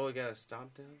 Oh, he got a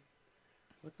stomp down.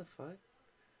 What the fuck?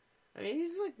 I mean,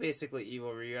 he's like basically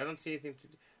evil Ryu. I don't see anything to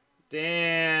do.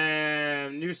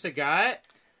 Damn, new Sagat?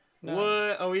 No.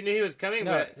 What? Oh, we knew he was coming,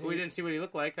 but we didn't see what he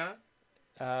looked like,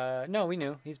 huh? No, we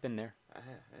knew. He's been there. I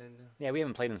didn't know. Yeah, we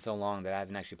haven't played in so long that I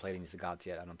haven't actually played any Sagats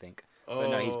yet, I don't think. Oh, but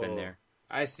no, he's been there.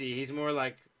 I see. He's more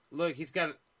like, look, he's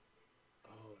got...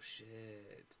 Oh,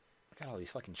 shit. Got all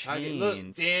these fucking chains.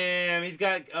 Look, damn, he's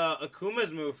got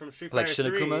Akuma's move from Street Fighter 3.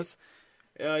 Like Shinakuma's?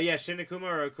 Yeah, Shinakuma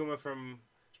or Akuma from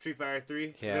Street Fighter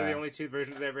 3. Yeah. They're the only 2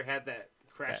 versions that ever had that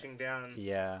crashing down.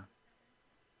 Yeah.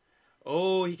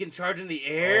 Oh, he can charge in the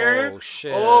air? Oh,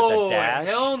 shit. Oh,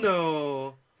 hell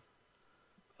no.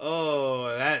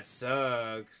 Oh, that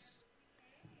sucks.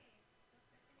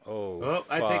 Oh,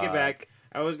 I take it back.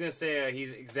 I was going to say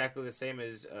he's exactly the same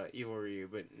as Evil Ryu,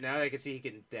 but now I can see he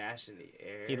can dash in the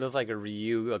air. He looks like a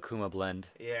Ryu-Akuma blend.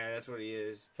 Yeah, that's what he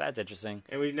is. So that's interesting.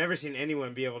 And we've never seen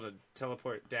anyone be able to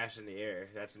teleport dash in the air.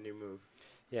 That's a new move.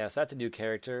 Yeah, so that's a new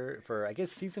character for, I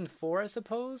guess, Season 4, I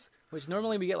suppose? Which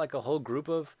normally we get like a whole group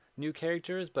of new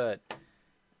characters, but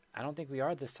I don't think we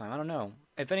are this time. I don't know.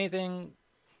 If anything,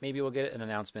 maybe we'll get an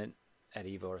announcement at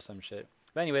EVO or some shit.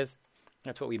 But anyways,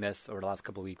 that's what we missed over the last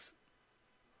couple of weeks.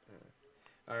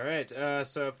 All right,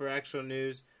 so for actual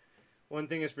news, one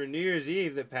thing is for New Year's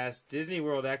Eve that passed, Disney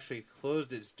World actually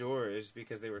closed its doors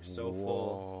because they were so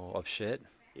full. Of shit?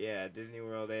 Yeah, Disney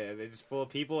World, they're just full of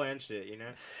people and shit, you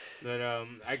know? But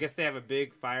I guess they have a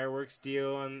big fireworks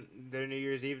deal on their New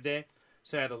Year's Eve day.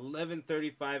 So at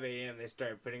 11:35 a.m., they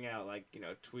started putting out, like, you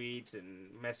know, tweets and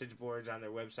message boards on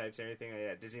their websites and everything.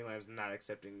 Yeah, Disneyland's not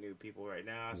accepting new people right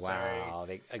now. Sorry. Wow,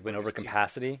 they went over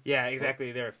capacity? Yeah,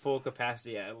 exactly. They're at full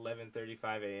capacity at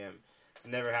 11:35 a.m. It's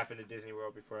never happened at Disney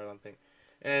World before, I don't think.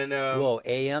 And whoa,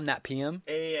 a.m., not p.m.?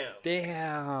 A.m.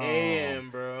 Damn. A.m.,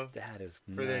 bro. That is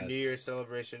nuts. For their New Year's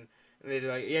celebration. And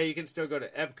they're like, yeah, you can still go to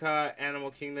Epcot,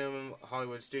 Animal Kingdom,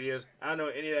 Hollywood Studios. I don't know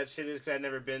what any of that shit is because I've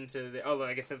never been to the... Oh,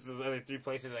 I guess that's those other 3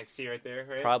 places I see right there,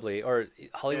 right? Probably. Or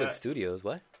Hollywood Studios,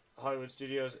 what? Hollywood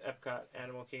Studios, Epcot,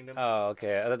 Animal Kingdom. Oh,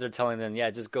 okay. I thought they're telling them,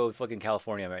 yeah, just go fucking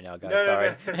California right now, guys. No,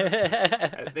 Sorry.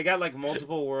 No. They got, like,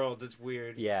 multiple worlds. It's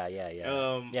weird. Yeah.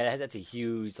 Yeah, that's a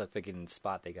huge, like, fucking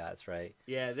spot they got. That's right.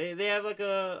 Yeah, they have, like,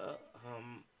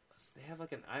 they have,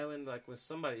 like, an island, like, with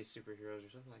somebody's superheroes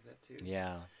or something like that, too.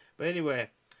 Yeah. But anyway,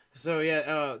 so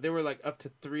yeah, they were like up to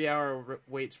 3-hour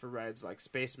waits for rides like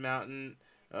Space Mountain,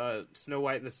 Snow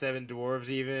White and the Seven Dwarves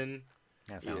even.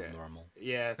 That sounds normal.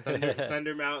 Yeah,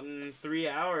 Thunder Mountain, 3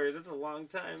 hours. That's a long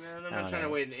time, man. I'm not trying to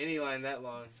wait in any line that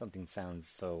long. Something sounds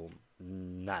so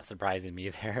not surprising me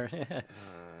there.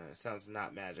 Sounds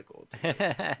not magical to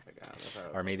me.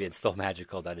 Or maybe it's so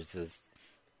magical that it's just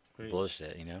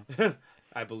bullshit, you know?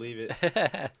 I believe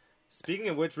it. Speaking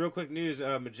of which, real quick news: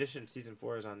 Magician season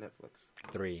 4 is on Netflix.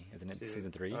 3, isn't it?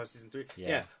 Season 3. Oh, season 3.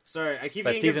 Yeah. Sorry, I keep but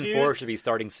getting season confused. 4 should be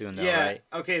starting soon, though, right?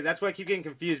 Okay, that's why I keep getting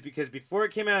confused because before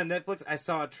it came out on Netflix, I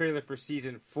saw a trailer for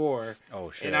season 4.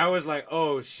 Oh shit! And I was like,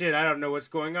 oh shit, I don't know what's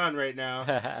going on right now.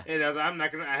 And I was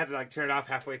like, I had to like turn it off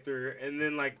halfway through. And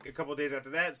then like a couple days after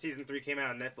that, season 3 came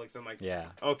out on Netflix. I'm like, yeah,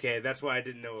 okay, that's why I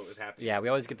didn't know what was happening. Yeah, we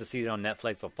always get the season on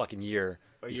Netflix a fucking year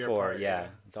before. Apart, yeah,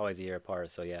 it's always a year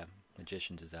apart. So yeah.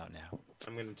 Magicians is out now.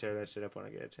 I'm gonna tear that shit up when I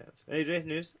get a chance. AJ,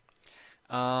 news?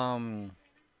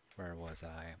 Where was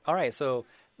I? All right, so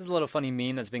this is a little funny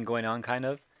meme that's been going on, kind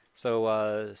of.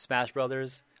 So Smash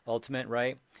Brothers Ultimate,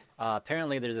 right?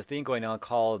 Apparently, there's a thing going on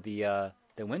called the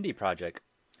Wendy Project.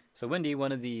 So Wendy,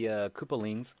 one of the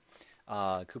Koopalings,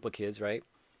 Koopa kids, right?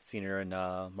 Seen her in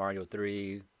Mario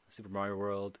 3, Super Mario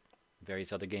World,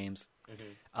 various other games.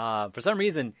 Mm-hmm. For some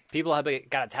reason, people have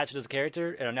got attached to this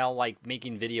character and are now like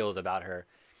making videos about her,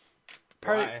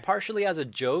 partially as a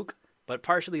joke, but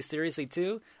partially seriously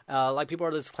too. Like people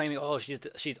are just claiming, "Oh,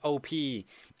 she's OP,"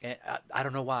 and I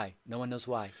don't know why. No one knows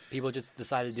why. People just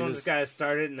decided to do this. This guy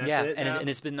started, and that's it. And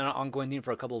it's been an ongoing thing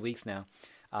for a couple of weeks now.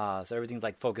 So everything's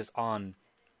like focused on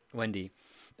Wendy,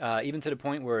 even to the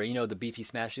point where the beefy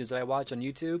Smash news that I watch on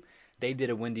YouTube, they did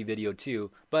a Wendy video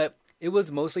too, but. It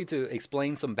was mostly to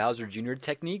explain some Bowser Jr.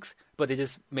 techniques, but they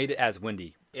just made it as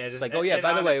Wendy. Yeah, just like,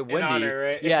 by the way, Wendy. Honor,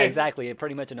 right? Yeah, exactly.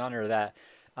 Pretty much in honor of that.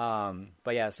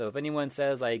 But yeah, so if anyone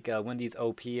says like Wendy's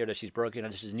OP or that she's broken or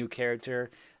that she's a new character,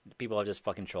 people are just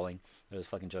fucking trolling. They're just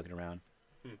fucking joking around.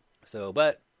 So,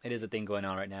 but it is a thing going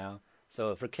on right now.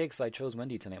 So for kicks, I chose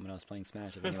Wendy tonight when I was playing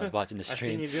Smash. If anyone was watching the stream.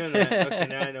 I seen you doing that. Okay,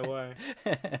 now I know why.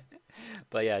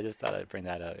 But yeah, I just thought I'd bring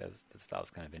that up. That was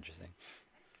kind of interesting.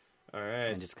 All right.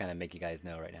 And just kind of make you guys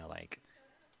know right now, like,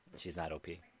 she's not OP.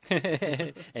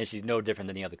 And she's no different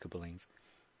than the other Koopalings.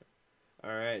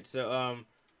 All right. So,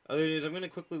 other news, I'm going to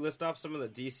quickly list off some of the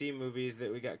DC movies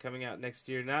that we got coming out next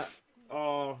year. Not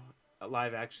all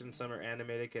live action. Some are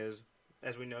animated because,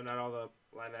 as we know, not all the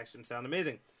live action sound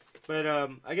amazing. But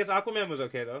I guess Aquaman was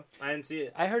okay, though. I didn't see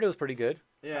it. I heard it was pretty good.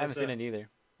 Yeah, I haven't seen it either.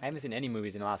 I haven't seen any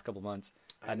movies in the last couple months.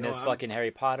 I miss fucking Harry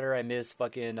Potter. I miss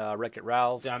fucking Wreck-It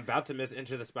Ralph. Yeah, I'm about to miss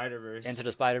Into the Spider-Verse. Into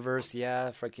the Spider-Verse,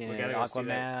 yeah. Fucking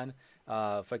Aquaman.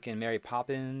 Fucking Mary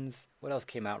Poppins. What else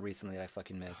came out recently that I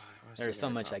fucking missed? There's so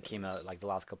much that came out like the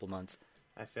last couple months.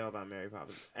 I failed on Mary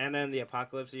Poppins. And then The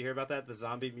Apocalypse. You hear about that? The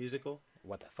zombie musical?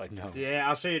 What the fuck? No. Yeah,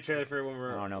 I'll show you a trailer for it when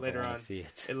we're later on. See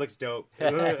it. It looks dope.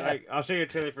 I'll show you a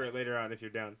trailer for it later on if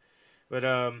you're down. But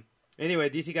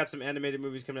anyway, DC got some animated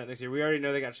movies coming out next year. We already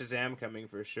know they got Shazam coming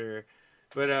for sure.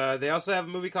 But they also have a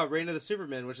movie called Reign of the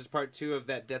Superman, which is part 2 of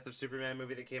that Death of Superman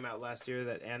movie that came out last year,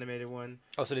 that animated one.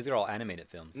 Oh, so these are all animated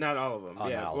films? Not all of them. Oh,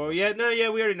 yeah. Well, yeah,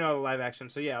 we already know all the live action,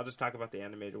 so yeah, I'll just talk about the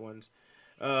animated ones.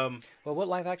 Well, what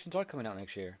live actions are coming out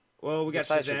next year? Well, we got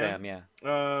Shazam.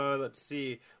 Yeah. Let's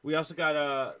see. We also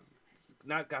got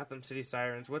not Gotham City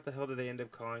Sirens. What the hell did they end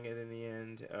up calling it in the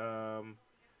end?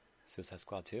 Suicide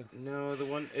Squad 2? No, the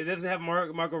one it doesn't have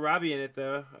Margot Robbie in it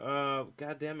though.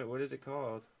 God damn it, what is it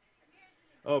called?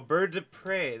 Oh, Birds of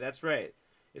Prey. That's right.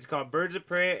 It's called Birds of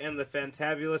Prey and the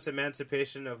Fantabulous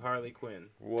Emancipation of Harley Quinn.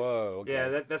 Whoa. Okay.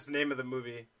 Yeah, that's the name of the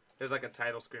movie. There's like a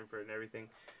title screen for it and everything.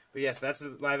 But yes, that's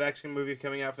a live action movie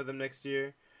coming out for them next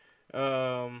year.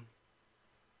 Other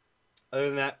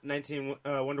than that,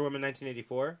 Wonder Woman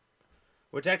 1984,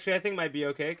 which actually I think might be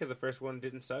okay because the first one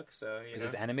didn't suck. So is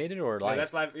this animated or live? No,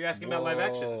 that's live. You're asking about live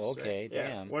action. Okay, right?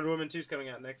 damn. Yeah. Wonder Woman 2 is coming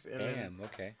out next. And damn.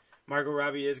 Okay. Margot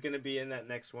Robbie is going to be in that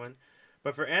next one.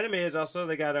 But for animateds also,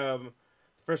 they got the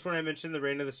first one I mentioned, The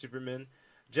Reign of the Superman,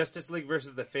 Justice League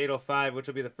versus the Fatal Five, which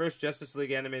will be the first Justice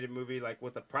League animated movie like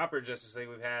with a proper Justice League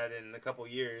we've had in a couple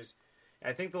years.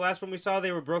 I think the last one we saw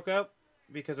they were broke up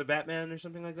because of Batman or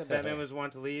something like that. Batman was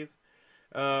wanting to leave.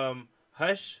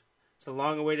 Hush, it's a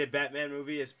long-awaited Batman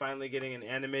movie, is finally getting an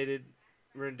animated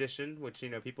rendition, which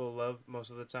people love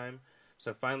most of the time.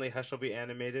 So finally, Hush will be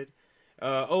animated.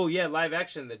 Live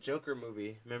action, the Joker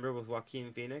movie. Remember with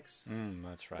Joaquin Phoenix?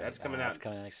 That's right. That's coming out. That's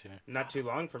coming next year. Not too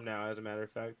long from now, as a matter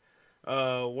of fact.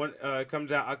 It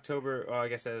comes out October. Well, I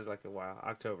guess that is like a while.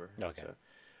 October. Okay.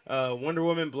 So. Wonder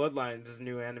Woman Bloodlines is a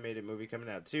new animated movie coming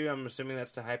out too. I'm assuming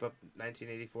that's to hype up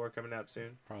 1984 coming out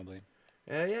soon. Probably.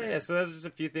 Yeah. So that's just a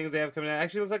few things they have coming out.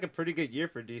 Actually, it looks like a pretty good year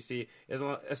for DC,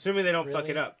 assuming they don't fuck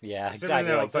it up. Yeah, assuming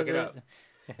exactly. they don't fuck it up.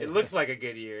 It looks like a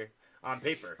good year on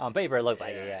paper. On paper, it looks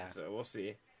like it. Yeah. So we'll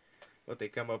see what they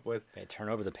come up with. They turn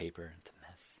over the paper. It's a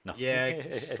mess. No. Yeah,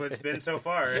 it's what it's been so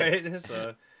far, right?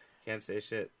 So can't say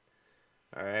shit.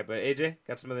 All right, but AJ,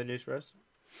 got some other news for us?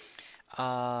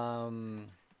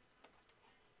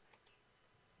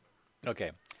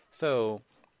 Okay, so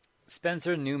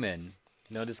Spencer Newman,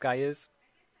 you know who this guy is?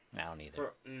 I don't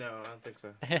either. No, I don't think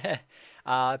so.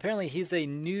 Apparently, he's a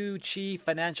new chief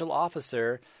financial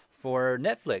officer for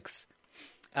Netflix.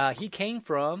 He came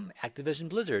from Activision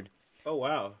Blizzard. Oh,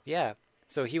 wow. Yeah.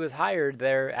 So he was hired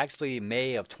there actually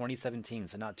May of 2017,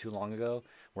 so not too long ago,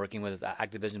 working with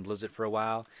Activision Blizzard for a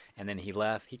while, and then he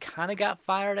left. He kind of got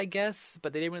fired, I guess,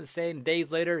 but they didn't really say. And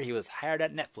days later, he was hired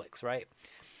at Netflix, right?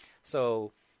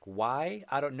 So why?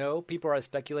 I don't know. People are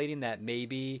speculating that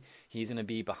maybe he's going to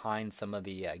be behind some of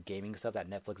the gaming stuff that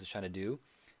Netflix is trying to do.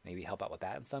 Maybe help out with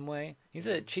that in some way. He's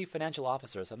a chief financial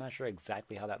officer, so I'm not sure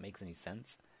exactly how that makes any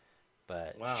sense.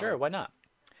 But sure, why not?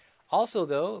 Also,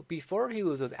 though, before he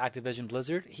was with Activision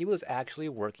Blizzard, he was actually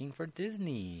working for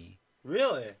Disney.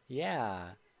 Really? Yeah.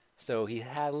 So he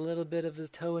had a little bit of his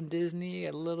toe in Disney,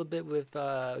 a little bit with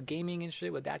gaming and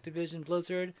shit with Activision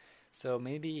Blizzard. So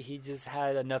maybe he just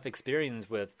had enough experience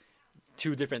with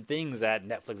two different things that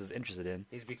Netflix is interested in.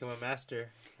 He's become a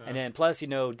master. And then plus,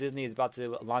 Disney is about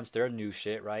to launch their new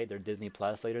shit, right? Their Disney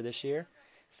Plus later this year.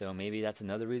 So maybe that's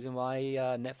another reason why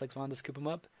Netflix wanted to scoop him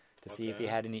up. To see if he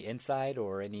had any insight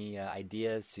or any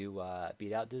ideas to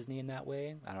beat out Disney in that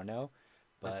way. I don't know.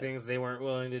 But things they weren't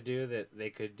willing to do that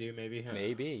they could do, maybe. Huh?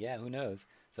 Maybe, yeah, who knows?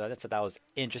 So that's what that was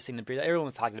interesting. Everyone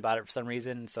was talking about it for some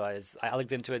reason, so I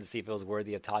looked into it to see if it was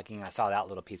worthy of talking. I saw that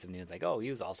little piece of news, like, oh, he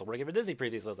was also working for Disney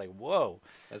previously. So I was like, whoa.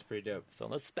 That's pretty dope. So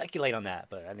let's speculate on that,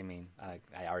 but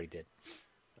I already did.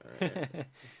 All right.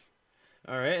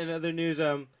 All right, in other news,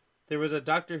 there was a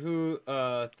Doctor Who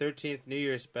 13th New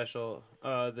Year special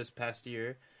this past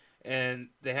year, and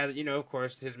they had, of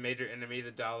course, his major enemy,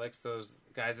 the Daleks, those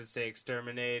guys that say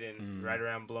exterminate and ride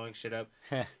around blowing shit up.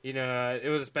 It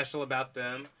was a special about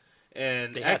them.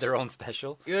 And they had their own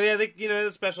special? Yeah,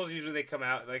 the specials usually they come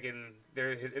out, like,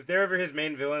 if they're ever his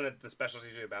main villain, the special's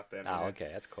usually about them. Oh, okay,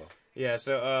 that's cool. Yeah,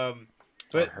 so,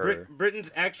 but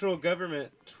Britain's actual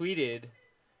government tweeted...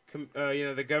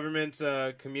 the government's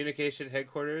communication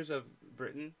headquarters of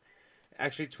Britain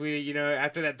actually tweeted,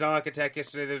 after that Dalek attack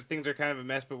yesterday, those things are kind of a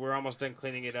mess, but we're almost done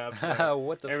cleaning it up. So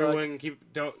what the everyone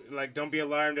fuck? Don't be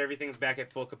alarmed. Everything's back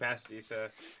at full capacity. So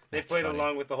they played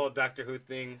along with the whole Doctor Who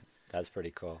thing. That's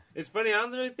pretty cool. It's funny. I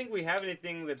don't really think we have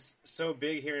anything that's so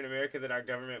big here in America that our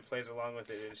government plays along with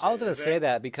it. And shit. I was going to say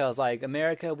that because, like,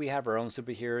 America, we have our own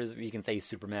superheroes. You can say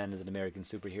Superman is an American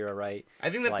superhero, right? I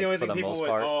think that's the only thing people would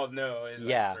all know is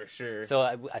for sure. So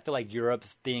I feel like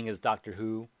Europe's thing is Doctor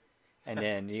Who, and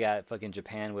then you got fucking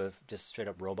Japan with just straight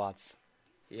up robots.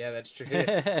 Yeah, that's true.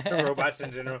 Robots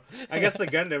in general. I guess the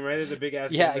Gundam, right? There's a big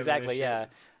ass. Yeah, exactly. Yeah,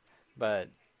 but.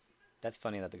 That's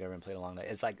funny that the government played along.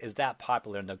 It's like, is that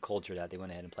popular in the culture that they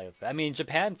went ahead and played with it? I mean,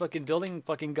 Japan fucking building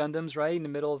fucking Gundams, right? In the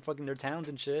middle of fucking their towns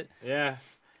and shit. Yeah.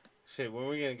 Shit, when are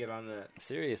we going to get on that?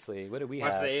 Seriously, what do we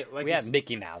have? We have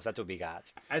Mickey Mouse. That's what we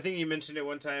got. I think you mentioned it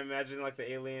one time. Imagine, like,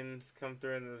 the aliens come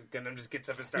through and the Gundam just gets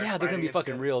up and starts fighting. Yeah, they're going to be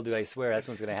fucking shit. real, dude. I swear. That's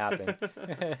what's going to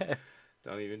happen.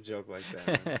 Don't even joke like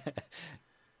that.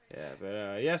 Yeah,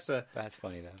 but, yes. That's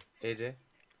funny, though.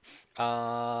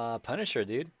 AJ? Punisher,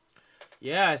 dude.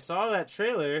 Yeah, I saw that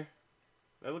trailer.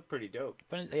 That looked pretty dope.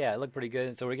 But yeah, it looked pretty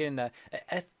good. So we're getting the.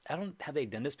 I don't have they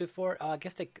done this before. I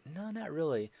guess not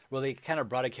really. Well, they kind of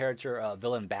brought a character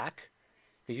villain back.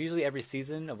 Because usually every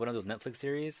season of one of those Netflix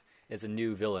series is a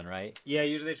new villain, right? Yeah,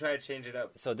 usually they try to change it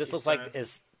up. So this looks like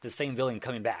it's the same villain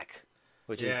coming back,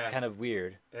 which is kind of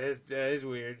weird. It is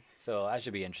weird. So that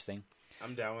should be interesting.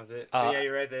 I'm down with it. But yeah,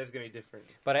 you're right. That is going to be different.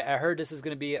 But I heard this is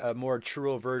going to be a more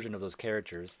true version of those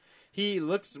characters. He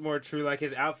looks more true. Like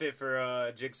his outfit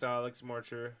for Jigsaw looks more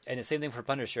true. And the same thing for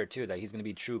Punisher too. That he's going to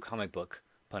be true comic book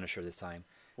Punisher this time.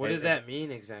 What does that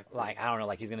mean exactly? Like, I don't know.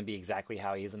 Like he's going to be exactly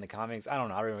how he is in the comics. I don't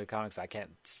know. I don't read the comics. So I can't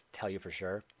tell you for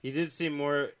sure. He did seem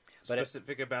more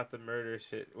specific about the murder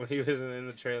shit when he was in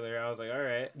the trailer. I was like, all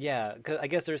right. Yeah, because I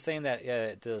guess they're saying that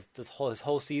his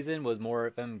whole season was more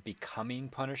of him becoming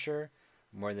Punisher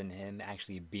more than him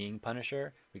actually being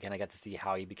Punisher. We kind of got to see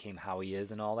how he became how he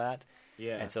is and all that.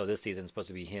 Yeah. And so this season's supposed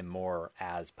to be him more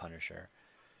as Punisher.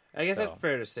 I guess that's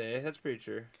fair to say. That's pretty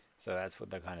true. So that's what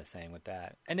they're kind of saying with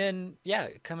that. And then, yeah,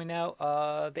 coming out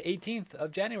the 18th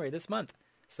of January this month.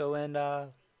 So in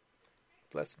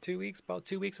less than 2 weeks, about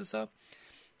 2 weeks or so.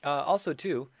 Also,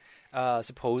 too,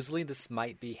 Supposedly, this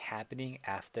might be happening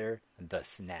after the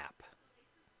snap.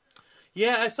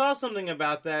 Yeah, I saw something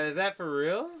about that. Is that for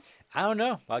real? I don't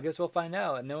know. I guess we'll find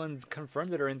out. No one's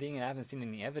confirmed it or anything, and I haven't seen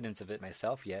any evidence of it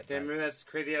myself yet. Damn, remember that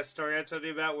crazy ass story I told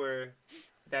you about where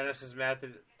Thanos is mad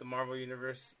that the Marvel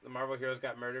universe, the Marvel heroes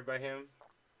got murdered by him,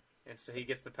 and so he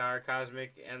gets the power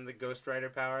cosmic and the Ghost Rider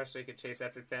power, so he could chase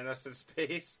after Thanos in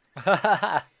space.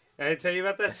 I didn't tell you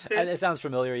about that shit? It sounds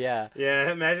familiar, yeah.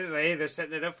 Yeah, imagine, hey, they're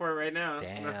setting it up for it right now.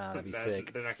 Damn, that'd be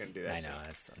sick. They're not going to do that. I know,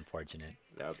 that's unfortunate.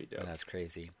 That would be dope. That's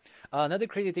crazy. Another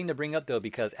crazy thing to bring up, though,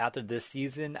 because after this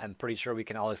season, I'm pretty sure we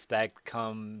can all expect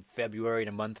come February, in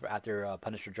a month after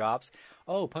Punisher drops,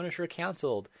 Punisher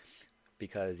canceled.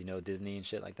 Because, Disney and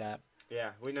shit like that. Yeah,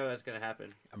 we know that's going to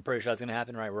happen. I'm pretty sure that's going to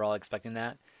happen, right? We're all expecting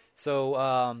that.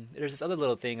 So there's this other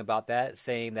little thing about that,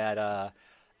 saying that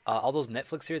all those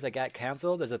Netflix series that got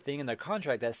canceled, there's a thing in their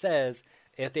contract that says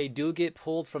if they do get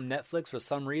pulled from Netflix for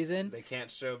some reason, they can't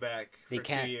show back for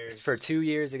 2 years. For 2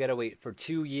 years, they got to wait for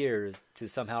 2 years to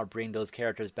somehow bring those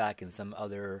characters back in some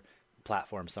other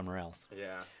platform somewhere else.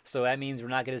 Yeah. So that means we're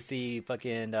not going to see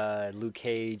fucking Luke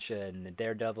Cage and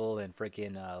Daredevil and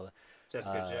freaking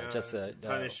Jessica Jones,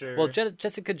 Punisher. Well,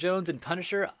 Jessica Jones and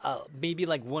Punisher, maybe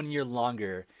like 1 year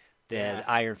longer than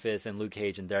Iron Fist and Luke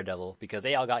Cage and Daredevil, because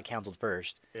they all got canceled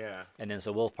first. Yeah. And then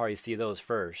so we'll probably see those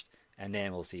first, and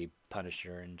then we'll see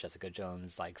Punisher and Jessica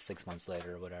Jones like 6 months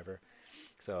later or whatever.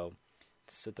 So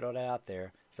just to throw that out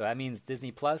there. So that means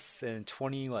Disney Plus in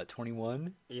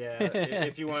 21? Yeah,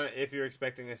 if you're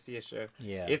expecting to see a show.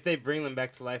 Yeah. If they bring them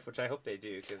back to life, which I hope they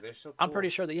do, because they're so cool. I'm pretty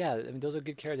sure that, those are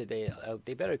good characters.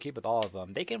 They better keep with all of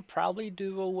them. They can probably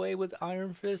do away with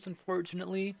Iron Fist,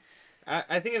 unfortunately.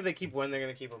 I think if they keep one, they're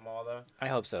going to keep them all, though. I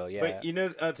hope so, yeah.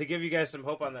 But, to give you guys some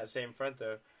hope on that same front,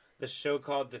 though, the show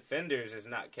called Defenders is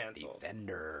not canceled.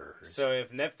 Defenders. So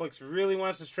if Netflix really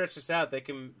wants to stretch this out, they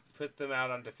can put them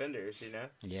out on Defenders,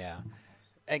 Yeah.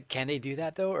 Can they do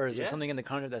that, though? Or is there something in the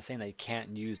contract that's saying they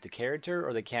can't use the character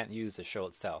or they can't use the show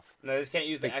itself? No, they just can't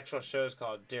use the actual shows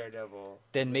called Daredevil.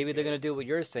 Then maybe they're going to do what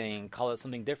you're saying, call it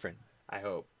something different. I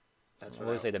hope. That's what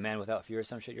would you say, The Man Without Fear or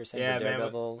some shit you're saying? Yeah,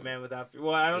 Daredevil? Man Without Fear.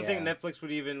 Well, I don't think Netflix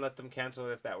would even let them cancel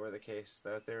it if that were the case.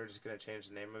 That they were just going to change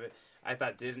the name of it. I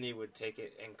thought Disney would take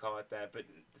it and call it that, but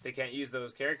if they can't use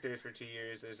those characters for 2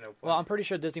 years, there's no point. Well, I'm pretty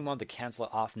sure Disney wanted to cancel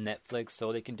it off Netflix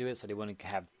so they can do it, so they wouldn't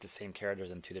have the same characters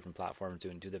on 2 different platforms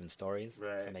doing 2 different stories.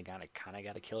 Right. So they kind of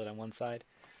got to kill it on one side.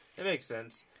 It makes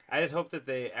sense. I just hope that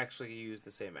they actually use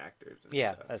the same actors.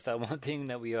 Yeah, that's the one thing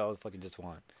that we all fucking just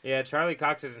want. Yeah, Charlie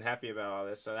Cox isn't happy about all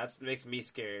this, so that makes me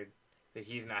scared that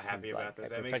he's not happy about this.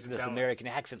 That makes this American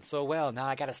accent so well. Now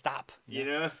I got to stop. You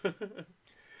know?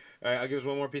 All right, I'll give us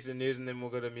one more piece of news, and then we'll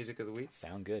go to Music of the Week.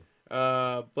 Sound good.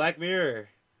 Black Mirror.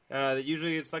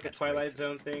 Usually it's like a Twilight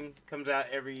Zone thing. Comes out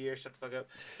every year. Shut the fuck up.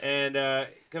 And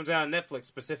comes out on Netflix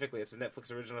specifically. It's a Netflix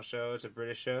original show. It's a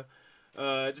British show.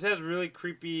 It just has really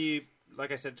creepy,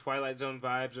 like I said, Twilight Zone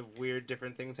vibes of weird,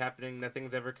 different things happening.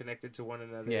 Nothing's ever connected to one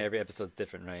another. Yeah, every episode's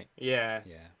different, right? Yeah.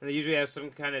 And they usually have some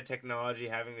kind of technology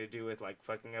having to do with like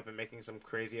fucking up and making some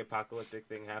crazy apocalyptic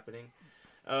thing happening.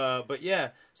 But yeah,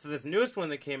 so this newest one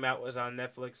that came out was on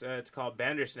Netflix. It's called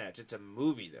Bandersnatch. It's a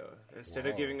movie, though. Instead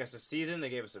of giving us a season, they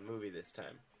gave us a movie this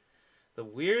time. The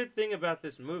weird thing about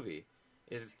this movie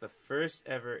is it's the first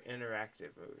ever interactive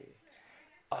movie.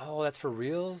 Oh, that's for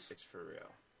reals? It's for real.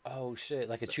 Oh, shit.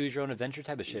 Like a choose-your-own-adventure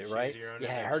type of shit, right? Yeah,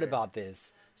 I heard about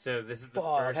this. So this is the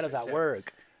first. How does that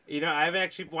work? I haven't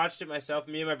actually watched it myself.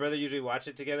 Me and my brother usually watch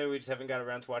it together. We just haven't got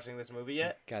around to watching this movie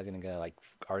yet. You guys gonna like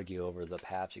argue over the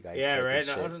paths you guys take. Yeah, right.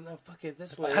 No, fuck it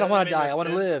this way. I don't want to die. I want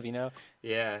to live.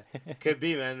 Yeah, could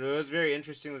be, man. It was very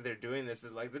interesting that they're doing this.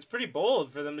 It's pretty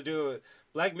bold for them to do.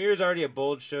 Black Mirror's already a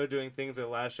bold show, doing things that a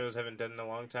lot of shows haven't done in a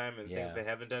long time, and things they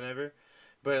haven't done ever.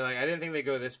 But I didn't think they'd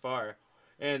go this far.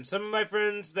 And some of my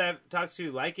friends that I've talked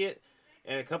to like it,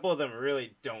 and a couple of them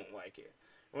really don't like it.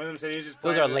 One of them said he was just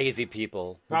those are lazy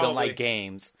people who don't like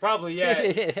games. Probably,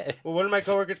 yeah. Well, one of my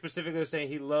coworkers specifically was saying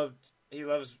he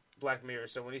loves Black Mirror.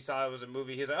 So when he saw it was a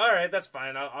movie, he was like, "All right, that's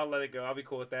fine. I'll let it go. I'll be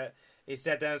cool with that." He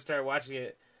sat down and started watching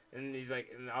it, and he's like,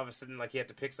 and all of a sudden, he had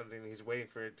to pick something. And he's waiting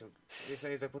for it to. He's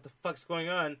like, "What the fuck's going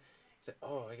on?" He's like,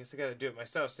 "Oh, I guess I got to do it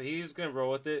myself." So he's gonna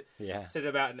roll with it. Yeah. Said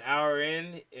about an hour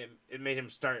in, it made him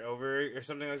start over or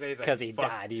something like that. He's like, because he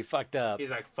died, he fucked up.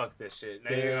 He's like, "Fuck this shit.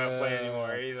 Now you're not gonna play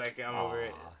anymore." He's like, "I'm over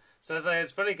it." So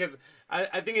it's funny because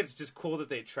I think it's just cool that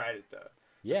they tried it, though.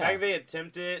 The fact they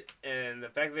attempt it and the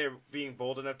fact they're being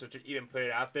bold enough to even put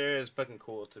it out there is fucking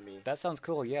cool to me. That sounds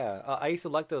cool, yeah. I used to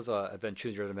like those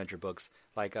Choose Your Own Adventure books.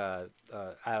 Like, I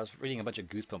was reading a bunch of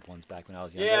Goosebump ones back when I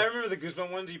was younger. Yeah, I remember the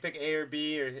Goosebump ones. You pick A or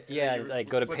B. Like,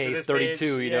 go to page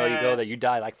 32, you know, you go there, you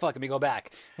die. Like, fuck, let me go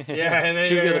back. Yeah, and then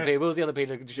choose the other page. What was the other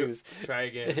page I could choose? Try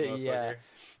again, yeah.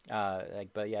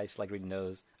 But yeah, I just like reading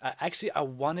those. Actually, I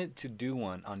wanted to do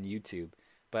one on YouTube,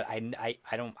 but I'm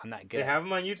not good. They have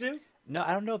them on YouTube? No,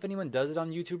 I don't know if anyone does it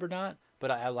on YouTube or not,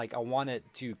 but I wanted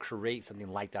to create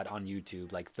something like that on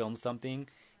YouTube, like film something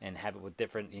and have it with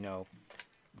different, you know,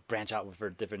 branch out for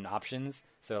different options.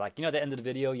 So like, you know, at the end of the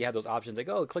video, you have those options like,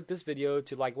 oh, click this video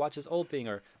to like watch this old thing,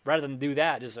 or rather than do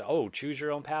that, just choose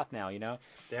your own path now, you know.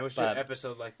 Damn, we should do an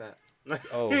episode like that.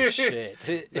 Oh shit!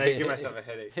 Now you give myself a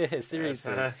headache.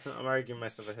 Seriously, I'm already giving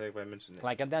myself a headache by mentioning it.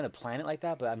 Like, I'm down to plan it like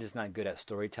that, but I'm just not good at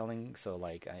storytelling. So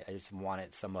like, I just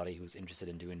wanted somebody who's interested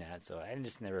in doing that. So I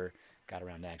just never got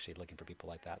around to actually looking for people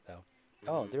like that, though.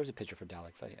 Oh, there was a picture for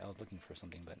Daleks. I was looking for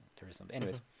something, but there was something.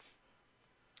 Anyways,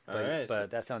 but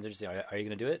that sounds interesting. Are you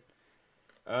gonna do it?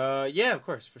 Yeah, of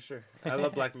course, for sure. I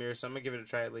love Black Mirror, so I'm gonna give it a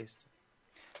try at least.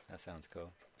 That sounds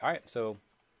cool. All right, so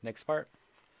next part.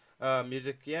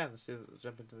 Music, yeah. Let's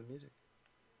jump into the music.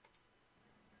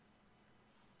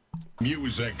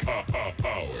 Music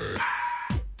power.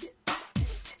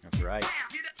 That's right.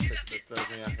 Just throws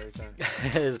me off every time.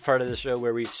 It's part of the show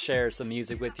where we share some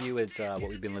music with you. It's what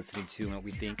we've been listening to and what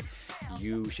we think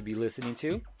you should be listening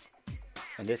to.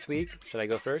 And this week, should I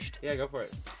go first? Yeah, go for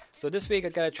it. So this week I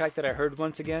got a track that I heard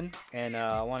once again, and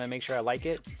I want to make sure I like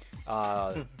it.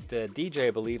 The DJ,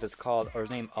 I believe, is called, or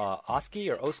his name, Oski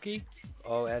or Oski,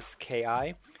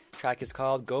 O-S-K-I. Track is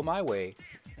called "Go My Way,"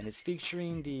 and it's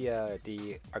featuring the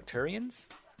Arcturians.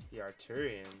 The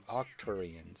Arcturians.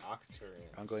 Arcturians.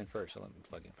 I'm going first, so let me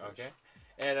plug in first. Okay.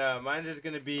 And mine is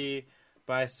going to be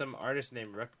by some artist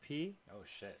named Ruck P. Oh,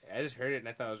 shit. I just heard it and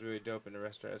I thought it was really dope in the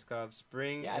restaurant. It's called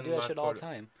Spring. Yeah, I do that shit all the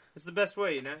time. It's the best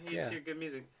way, you know? You just hear good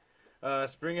music.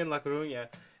 Spring in La Coruña.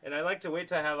 And I like to wait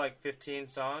till I have like 15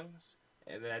 songs,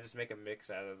 and then I just make a mix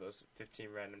out of those 15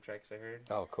 random tracks I heard.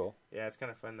 Oh, cool. Yeah, it's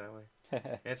kind of fun that way.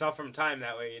 And it's all from time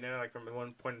that way, you know, like from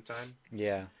one point in time.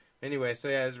 Yeah. Anyway, so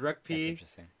yeah, it's Ruck P.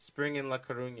 Spring in La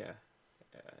Coruña.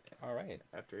 All right.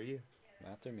 After you.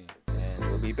 After me. And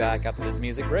we'll be back after this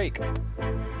music break.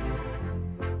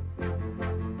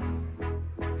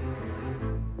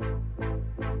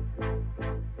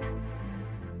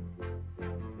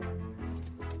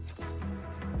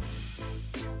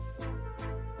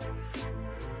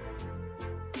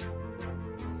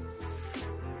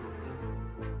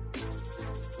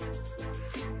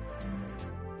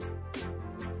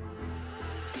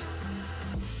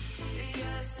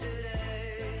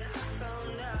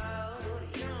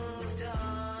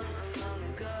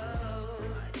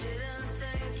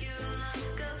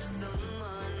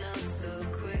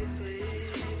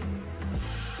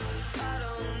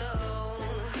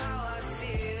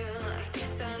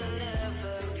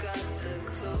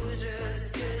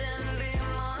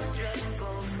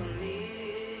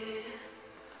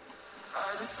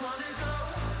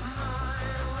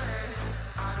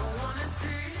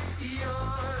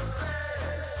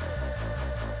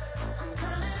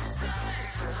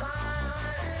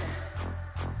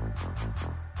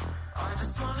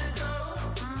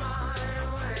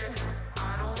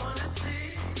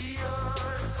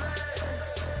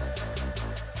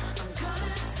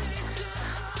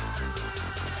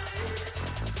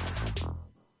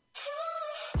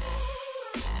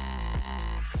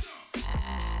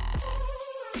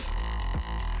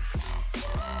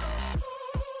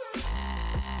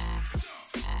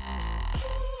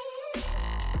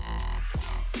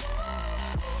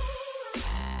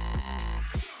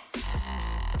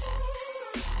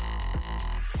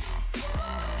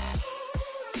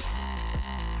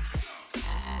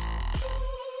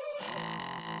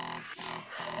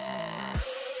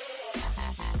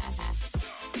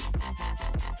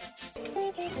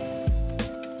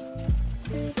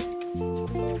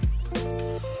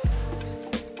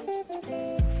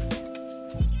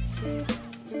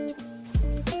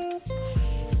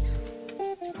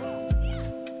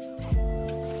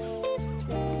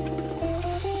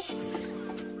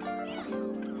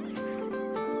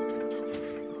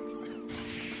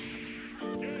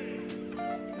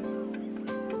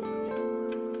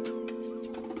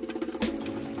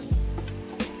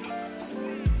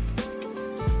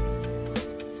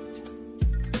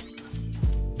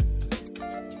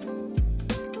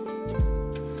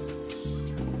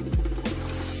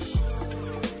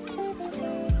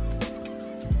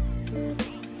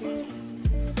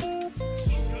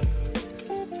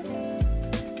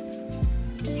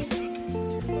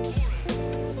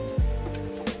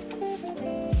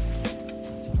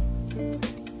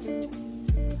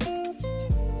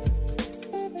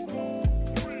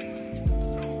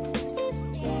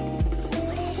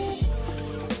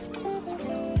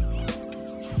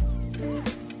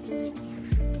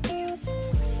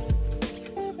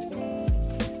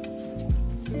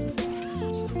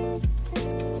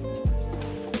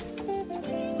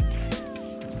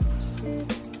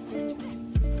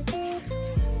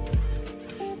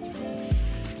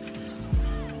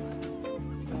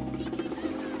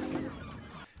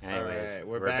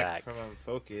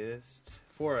 Unfocused.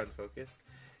 For Unfocused.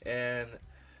 And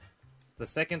the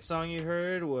second song you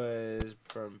heard was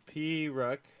from P.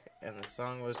 Ruck, and the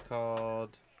song was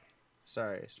called,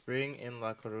 Spring in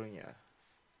La Coruña.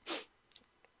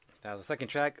 That was the second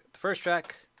track. The first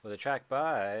track was a track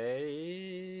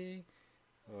by,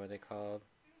 what were they called?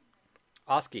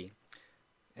 Oski.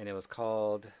 And it was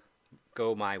called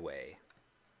Go My Way,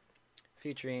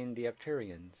 featuring the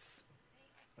Arcturians.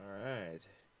 Alright.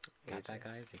 Got that,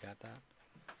 guys? You got that?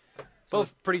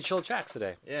 Both pretty chill tracks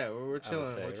today. Yeah, we're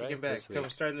chilling. We're kicking back.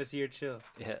 Starting this year chill.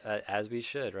 Yeah, as we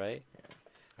should, right? Yeah.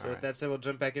 So with that said, we'll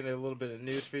jump back into a little bit of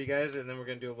news for you guys, and then we're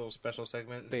going to do a little special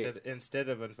segment instead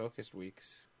of Unfocused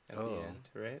Weeks at the end,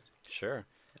 right? Sure.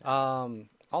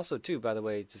 Also, too, by the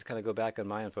way, just kind of go back on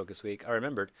my Unfocused Week, I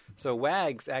remembered. So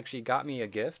Wags actually got me a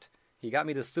gift. He got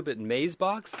me this stupid maze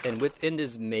box, and within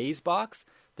this maze box,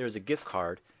 there's a gift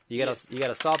card. You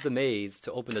gotta solve the maze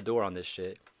to open the door on this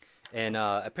shit. And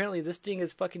apparently this thing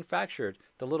is fucking fractured.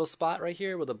 The little spot right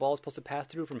here where the ball is supposed to pass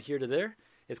through from here to there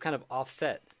is kind of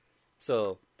offset.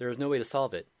 So there's no way to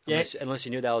solve it. Unless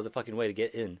you knew that was the fucking way to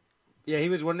get in. Yeah, he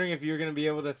was wondering if you were going to be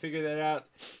able to figure that out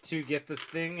to get this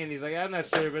thing, and he's like, I'm not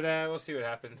sure, but we'll see what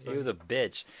happens. So. He was a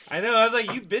bitch. I know, I was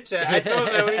like, you bitch ass. I told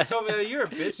him that when he told me that you're a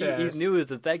bitch ass. He knew it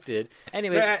was affected.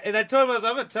 Anyways. And I told him, I'm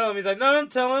going to tell him. He's like, no,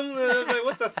 don't tell him. And I was like,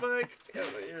 what the fuck?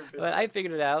 But I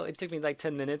figured it out. It took me like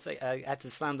 10 minutes. I had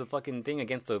to slam the fucking thing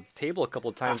against the table a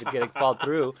couple of times to get it fall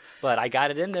through. But I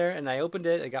got it in there, and I opened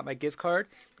it. I got my gift card,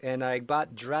 and I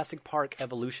bought Jurassic Park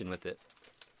Evolution with it.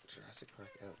 Jurassic Park.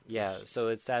 Yeah, so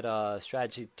it's that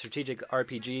strategic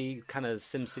RPG kind of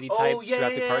SimCity type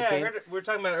Jurassic Park game. I heard we were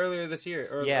talking about it earlier this year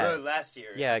or last year.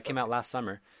 Yeah, it came out last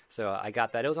summer. So I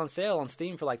got that. It was on sale on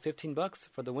Steam for like $15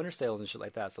 for the winter sales and shit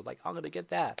like that. So like, I'm gonna get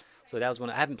that. So that was one.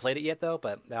 I haven't played it yet though,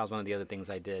 but that was one of the other things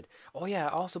I did. Oh yeah,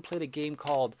 I also played a game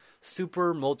called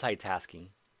Super Multitasking.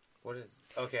 What is?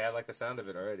 Okay, I like the sound of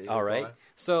it already. All right.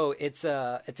 So it's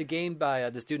a game by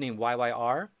this dude named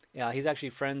YYR. Yeah, he's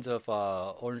actually friends of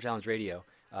Orange Lounge Radio.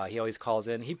 He always calls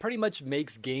in. He pretty much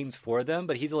makes games for them,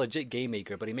 but he's a legit game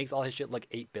maker. But he makes all his shit like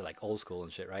 8-bit, like old school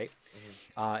and shit, right?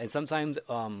 Mm-hmm. And sometimes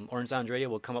Orange Lounge Radio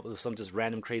will come up with some just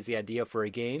random crazy idea for a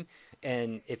game,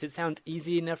 and if it sounds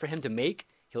easy enough for him to make,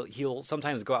 he'll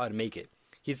sometimes go out and make it.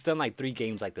 He's done like 3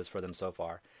 games like this for them so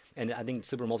far, and I think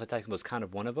Super Multitasking was kind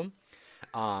of one of them.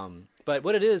 But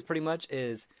what it is pretty much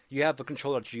is you have a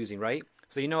controller that you're using, right?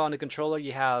 So you know on the controller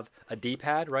you have a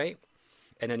D-pad, right?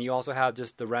 And then you also have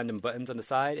just the random buttons on the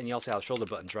side, and you also have shoulder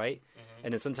buttons, right? Mm-hmm.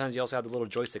 And then sometimes you also have the little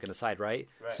joystick on the side, right?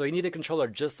 So you need a controller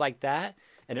just like that.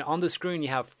 And then on the screen, you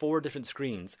have 4 different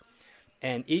screens.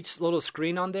 And each little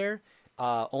screen on there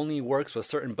only works with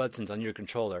certain buttons on your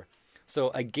controller.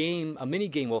 So a mini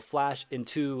game will flash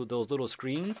into those little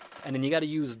screens, and then you got to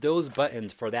use those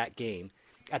buttons for that game.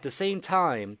 At the same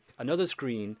time, another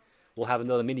screen will have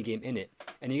another mini game in it,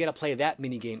 and you got to play that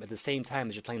mini game at the same time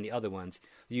as you're playing the other ones,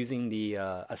 using the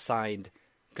assigned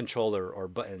controller or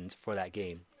buttons for that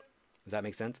game. Does that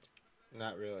make sense?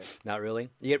 Not really. Not really?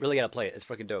 You really got to play it. It's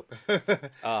freaking dope.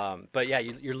 But yeah,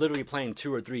 you're literally playing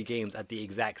 2 or 3 games at the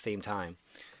exact same time,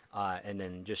 and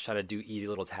then just try to do easy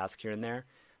little tasks here and there.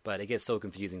 But it gets so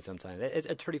confusing sometimes.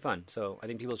 It's pretty fun. So I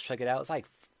think people should check it out. It's like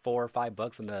 $4 or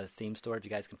 $5 in the Steam store if you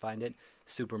guys can find it.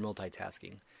 Super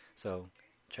Multitasking. So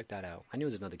check that out. I knew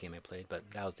there was another game I played, but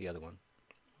that was the other one.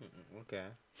 Okay.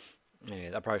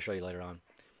 Anyways, I'll probably show you later on.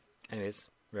 Anyways,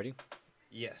 ready?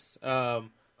 Yes. So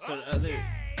other...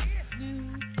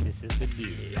 This is the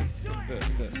news.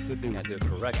 Gotta do it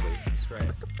correctly. That's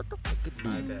right.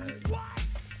 My bad.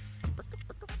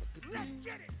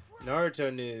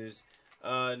 Naruto news.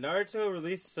 Naruto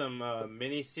released some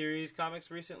mini-series comics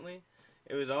recently.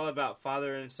 It was all about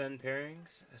father and son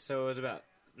pairings. So it was about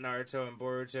Naruto and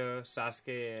Boruto,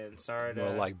 Sasuke and Sarada.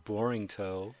 More like Boring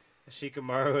Toe.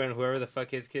 Shikamaru and whoever the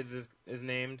fuck his kids is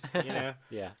named, you know?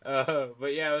 Yeah.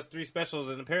 But yeah, it was 3 specials,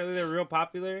 and apparently they're real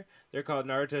popular. They're called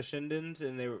Naruto Shindens,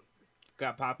 and they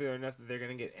got popular enough that they're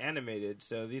going to get animated.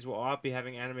 So these will all be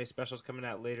having anime specials coming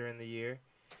out later in the year.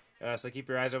 So keep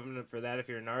your eyes open for that if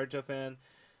you're a Naruto fan.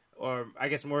 Or I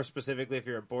guess more specifically if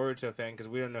you're a Boruto fan, because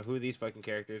we don't know who these fucking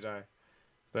characters are.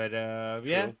 But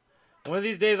yeah, one of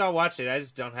these days I'll watch it.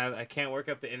 I can't work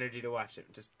up the energy to watch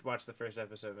it. Just watch the first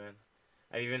episode, man.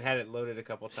 I've even had it loaded a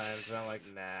couple times, and I'm like,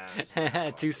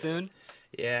 nah. Too soon?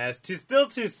 Yeah, it's still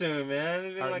too soon, man.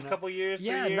 It's been like a couple years, 3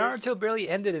 years. Yeah, Naruto barely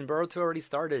ended, and Boruto already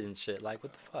started and shit. Like,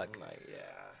 what the fuck? I'm like,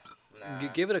 yeah. Nah. You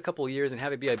give it a couple years and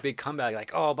have it be a big comeback.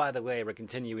 Like, oh, by the way, we're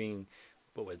continuing,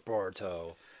 but with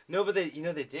Boruto. No, but they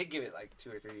did give it like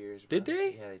 2 or 3 years. Bro. Did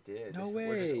they? Yeah, they did. No way.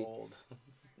 We're just old.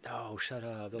 No, shut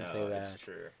up! Don't No, say that. It's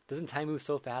true. Doesn't time move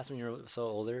so fast when you're so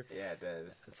older? Yeah, it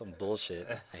does. It's some bullshit.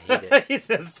 I hate it. He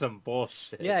says some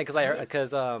bullshit. Yeah,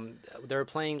 because they were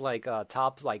playing like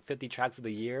top like 50 tracks of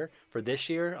the year for this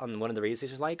year on one of the radio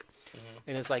stations, like,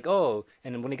 and it's like, oh,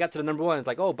 and when he got to the number one, it's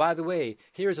like, oh, by the way,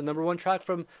 here's a number one track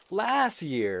from last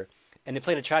year, and they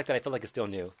played a track that I feel like is still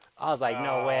new. I was like,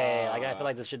 no way! Like I feel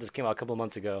like this shit just came out a couple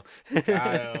months ago.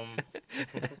 Got him.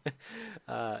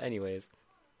 Anyways.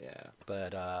 Yeah.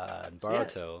 But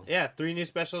Boruto. Yeah, 3 new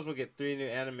specials. We'll get 3 new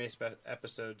anime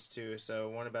episodes too. So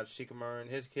one about Shikamaru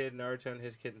and his kid, Naruto and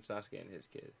his kid, and Sasuke and his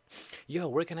kid. Yo,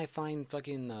 where can I find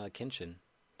fucking Kenshin?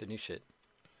 The new shit.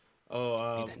 Oh,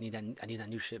 I need that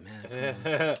new shit,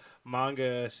 man.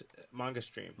 Manga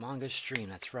stream. Manga stream,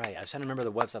 that's right. I was trying to remember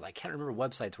the website. I can't remember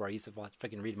websites where I used to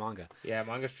fucking read manga. Yeah,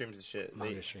 Manga stream's the shit.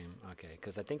 Manga stream, okay.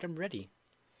 Because I think I'm ready.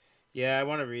 Yeah, I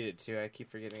want to read it too. I keep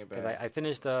forgetting about it. Because I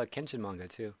finished Kenshin manga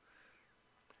too.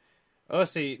 Oh,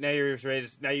 see, now you're ready.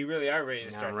 Now you really are ready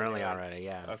to start. I'm really already,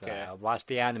 yeah. Okay. So I watched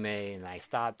the anime and I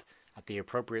stopped at the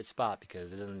appropriate spot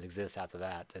because it doesn't exist after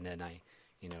that. And then I,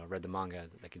 read the manga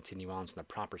that continue on from the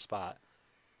proper spot.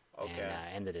 Okay. And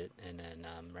I ended it, and then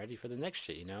I'm ready for the next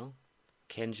shit.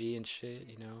 Kenji and shit.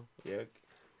 Yeah.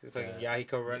 Fucking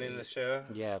Yahiko running the show.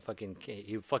 Yeah,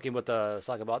 you fucking with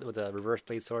the reverse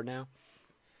blade sword now.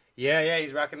 Yeah,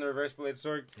 he's rocking the reverse blade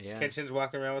sword. Yeah. Kenshin's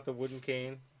walking around with a wooden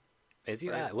cane. Is he?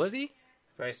 Was he?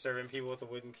 Probably serving people with a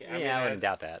wooden cane. I wouldn't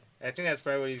doubt that. I think that's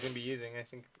probably what he's going to be using. I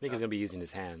think he's going to be using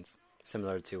his hands,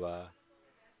 similar to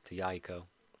Yahiko.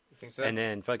 I think so. And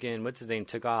then fucking what's his name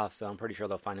took off, so I'm pretty sure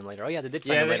they'll find him later. Oh yeah, they did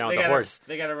find him later on the horse.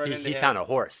 They got to run into him. He found a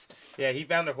horse. Yeah, he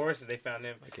found a horse and they found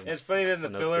him. It's funny that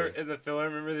in the filler,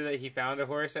 remember that he found a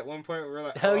horse at one point? We're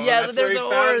like, oh yeah, so there's a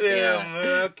horse.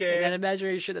 Yeah. Okay. That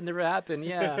imaginary shit that never happened.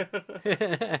 Yeah.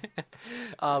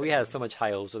 We had so much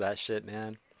high hopes with that shit,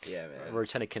 man. Yeah, man. We're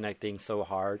trying to connect things so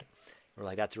hard. We're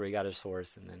like, that's where he got his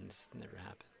horse, and then it just never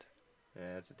happened.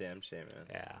 Yeah, it's a damn shame, man.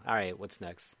 Yeah. All right, what's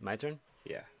next? My turn?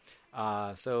 Yeah.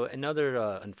 So another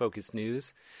unfocused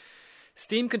news.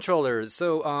 Steam controllers.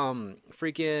 So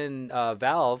freaking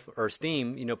Valve or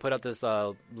Steam, put out this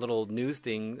little news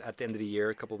thing at the end of the year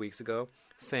a couple weeks ago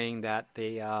saying that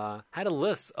they had a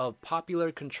list of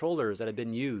popular controllers that had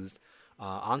been used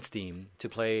on Steam to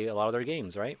play a lot of their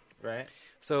games, right? Right.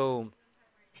 So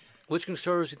which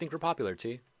controllers do you think were popular,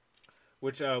 T?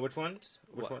 Which ones?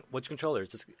 Which controllers,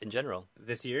 just in general?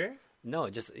 This year? No, I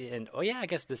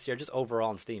guess this year, just overall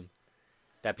on Steam.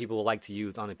 That people would like to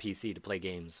use on a PC to play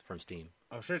games from Steam.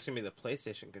 I'm sure it's going to be the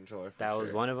PlayStation controller. That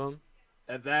was one of them?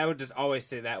 I would just always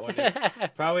say that one.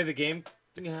 Probably the game...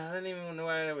 I don't even know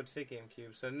why I would say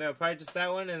GameCube. So no, probably just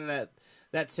that one and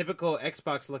that typical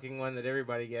Xbox-looking one that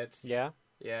everybody gets. Yeah?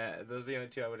 Yeah, those are the only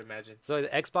two I would imagine. So the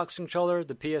Xbox controller,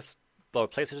 the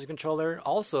PlayStation controller,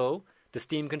 also... the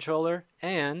Steam controller,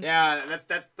 and... Yeah,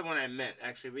 that's the one I meant,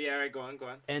 actually. But yeah, all right, go on.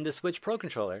 And the Switch Pro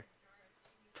controller.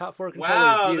 Top 4 controllers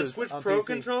Wow, used the Switch on Pro PC.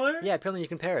 controller? Yeah, apparently you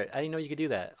can pair it. I didn't know you could do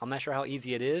that. I'm not sure how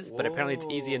easy it is, but apparently it's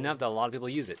easy enough that a lot of people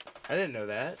use it. I didn't know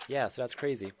that. Yeah, so that's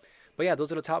crazy. But yeah, those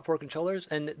are the top 4 controllers,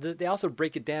 and they also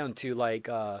break it down to like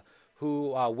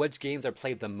which games are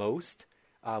played the most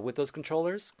with those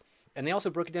controllers. And they also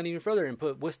broke it down even further and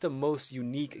put what's the most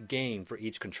unique game for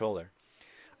each controller.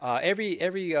 Every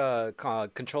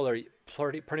controller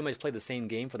pretty much played the same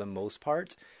game for the most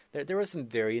part. There were some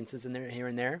variances in there here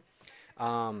and there,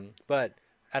 but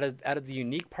out of the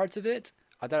unique parts of it,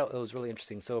 I thought it was really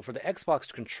interesting. So for the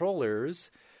Xbox controllers,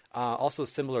 also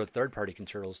similar third-party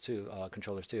controllers too.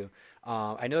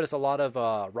 I noticed a lot of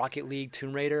Rocket League,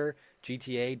 Tomb Raider,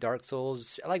 GTA, Dark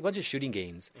Souls, like a bunch of shooting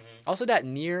games. Mm-hmm. Also, that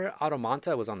Nier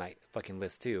Automata was on that fucking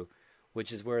list too,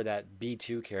 which is where that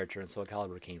B2 character in Soul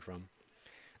Calibur came from.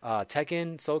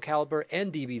 Tekken, Soul Calibur,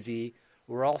 and DBZ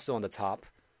were also on the top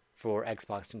for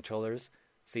Xbox controllers.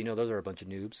 So those are a bunch of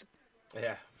noobs.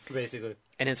 Yeah, basically.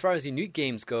 And as far as unique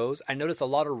games goes, I noticed a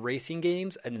lot of racing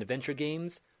games and adventure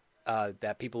games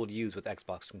that people would use with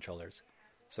Xbox controllers.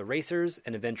 So racers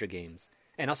and adventure games.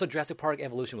 And also Jurassic Park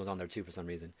Evolution was on there too for some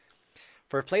reason.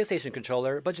 For a PlayStation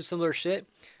controller, a bunch of similar shit.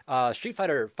 Street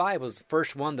Fighter V was the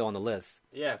first one, though, on the list.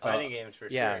 Yeah, fighting games for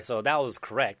sure. Yeah, so that was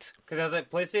correct. Because I was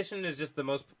like, PlayStation is just the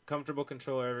most comfortable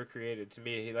controller ever created to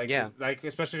me. Like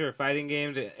especially for fighting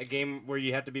games, a game where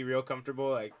you have to be real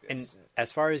comfortable. And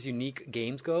as far as unique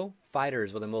games go,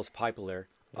 fighters were the most popular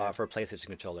for PlayStation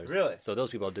controllers. Really? So those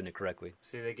people are doing it correctly.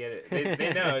 See, they get it.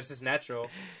 They know, it's just natural.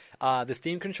 The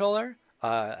Steam controller,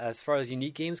 As far as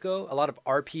unique games go, a lot of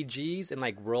RPGs and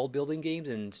like world building games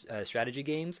and strategy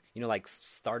games. Like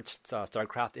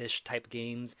StarCraft-ish type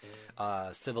games,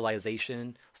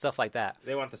 Civilization, stuff like that.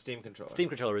 They want the Steam controller. Steam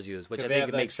controller is used, which I think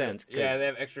it makes sense. Yeah, they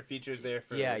have extra features there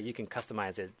for. Yeah, you can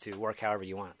customize it to work however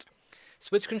you want.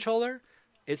 Switch controller,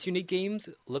 its unique games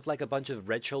look like a bunch of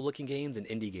retro-looking games and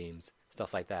indie games,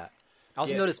 stuff like that. I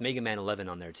also noticed Mega Man 11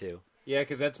 on there too. Yeah,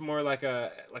 because that's more like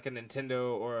a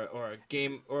Nintendo or a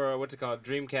game or what's it called?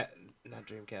 Not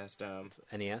Dreamcast.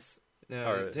 NES.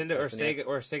 No, Nintendo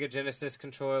or Sega Genesis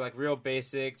controller, like real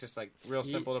basic, just like real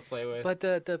simple to play with. But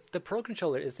the Pro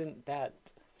controller isn't that.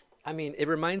 I mean, it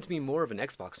reminds me more of an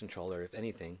Xbox controller, if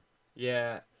anything.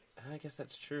 Yeah, I guess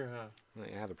that's true, huh?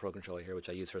 I have a Pro controller here, which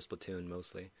I use for Splatoon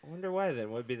mostly. I wonder why then.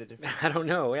 What would be the difference? I don't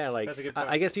know. Yeah, like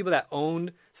I guess people that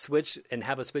own Switch and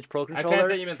have a Switch Pro controller. I kind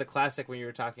of thought you meant the classic when you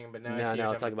were talking, but now I see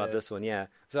I'll talk about this one. Yeah,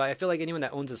 so I feel like anyone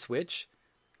that owns a Switch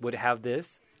would have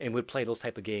this and would play those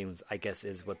type of games. I guess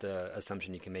is what the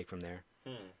assumption you can make from there.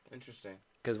 Interesting.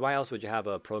 Because why else would you have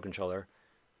a Pro controller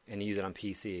and use it on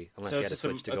PC unless you had a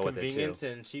Switch to go with it too? Convenience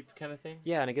and cheap kind of thing.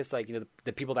 Yeah, and I guess like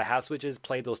the people that have Switches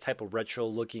play those type of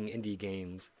retro-looking indie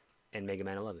games and Mega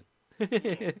Man 11.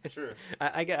 True.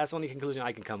 I guess that's the only conclusion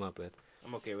I can come up with.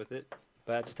 I'm okay with it.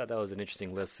 But I just thought that was an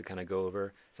interesting list to kind of go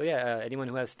over. So yeah, anyone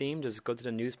who has Steam, just go to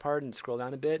the news part and scroll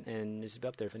down a bit, and it's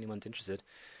up there if anyone's interested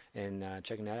in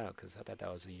checking that out. Because I thought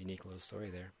that was a unique little story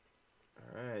there.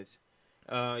 All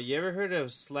right. You ever heard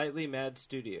of Slightly Mad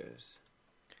Studios?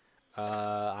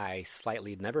 I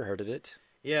slightly never heard of it.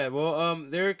 Yeah, well,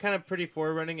 they're kind of pretty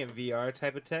forerunning in VR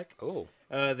type of tech. Oh.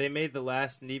 They made the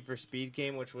last Need for Speed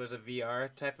game, which was a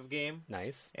VR type of game.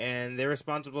 Nice. And they're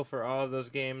responsible for all of those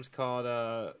games called,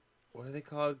 what are they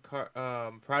called?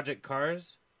 Project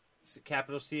Cars?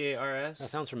 Capital C-A-R-S. That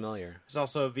sounds familiar. It's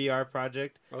also a VR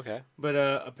project. Okay. But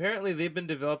apparently they've been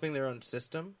developing their own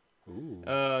system. Ooh.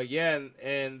 Yeah,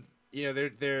 and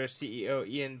their CEO,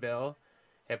 Ian Bell,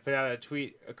 had put out a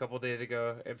tweet a couple days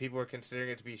ago, and people were considering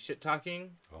it to be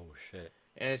shit-talking. Oh, shit.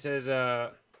 And it says,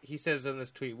 he says on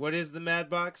this tweet, "What is the Mad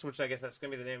Box?" Which I guess that's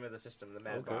going to be the name of the system, the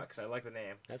Mad Box. I like the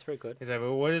name. That's pretty good. He's like,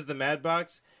 well, what is the Mad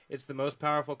Box? It's the most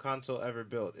powerful console ever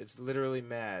built. It's literally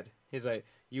mad. He's like,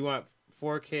 you want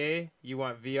 4K? You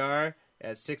want VR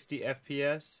at 60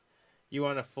 FPS? You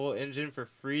want a full engine for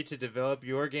free to develop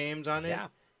your games on it? Yeah.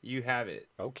 You have it.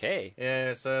 Okay.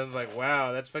 Yeah, so I was like,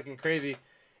 wow, that's fucking crazy.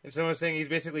 And someone was saying he's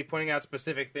basically pointing out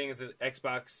specific things that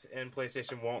Xbox and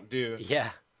PlayStation won't do.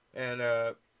 Yeah.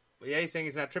 And, he's saying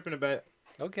he's not tripping about it.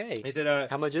 Okay. He said,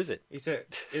 how much is it? He said,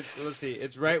 let's see,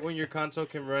 it's right when your console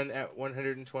can run at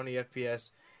 120 FPS.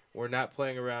 We're not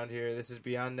playing around here. This is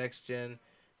beyond next gen.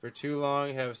 For too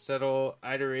long, have subtle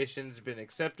iterations been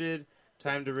accepted?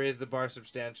 Time to raise the bar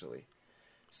substantially.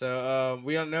 So,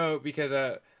 we don't know because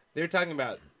they're talking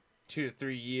about 2 to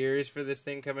 3 years for this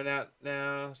thing coming out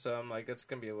now. So I'm like, that's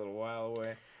going to be a little while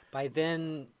away. By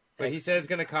then... But he said it's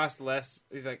going to cost less.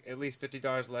 He's like, at least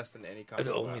 $50 less than any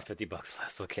console. Only $50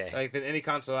 less, okay. Like, than any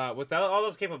console out. Without all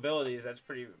those capabilities, that's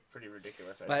pretty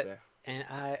ridiculous, I'd say. And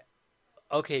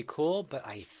okay, cool, but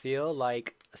I feel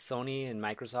like Sony and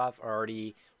Microsoft are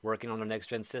already working on their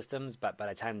next-gen systems, but by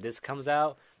the time this comes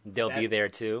out, they'll be there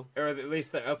too. Or at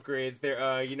least the upgrades.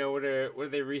 They're, where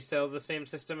they resell the same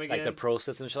system again? Like the Pro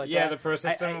system, shit like that? Yeah, the Pro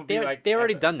system they've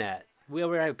already done that. We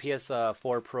already have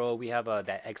PS4 Pro. We have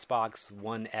that Xbox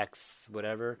One X,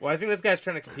 whatever. Well, I think this guy's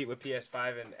trying to compete with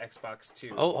PS5 and Xbox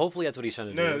too. Oh, hopefully that's what he's trying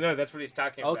to do. No, that's what he's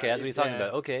talking about. Okay, that's what he's talking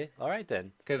about. Okay, all right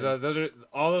then. Because those are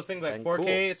all those things like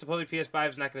 4K. Cool. Supposedly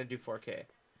PS5 is not going to do 4K.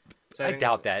 So I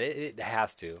doubt that. It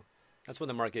has to. That's what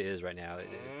the market is right now.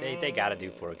 They got to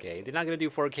do 4K. If they're not going to do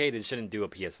 4K, they shouldn't do a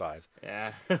PS5.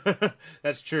 Yeah,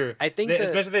 that's true. I think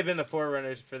especially they've been the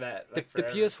forerunners for that. Like the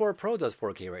PS4 Pro does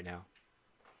 4K right now.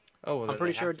 Oh, well, I'm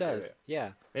pretty sure it does. Do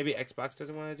Yeah. Maybe Xbox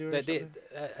doesn't want to do it.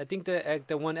 I think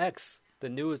the One X, the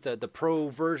newest, the Pro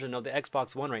version of the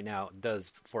Xbox One right now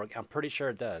does 4K. I'm pretty sure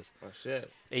it does. Oh shit.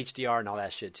 HDR and all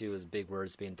that shit too is big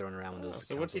words being thrown around when those.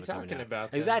 So what's he talking about?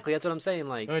 Then? Exactly, that's what I'm saying.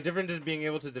 Like, the difference is being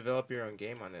able to develop your own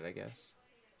game on it, I guess.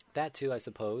 That too, I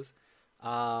suppose.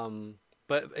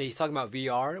 But he's talking about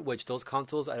VR, which those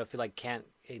consoles I don't feel like can't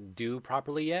do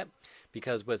properly yet,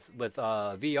 because with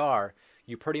VR.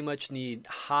 You pretty much need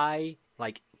high,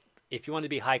 like, if you want to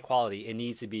be high quality, it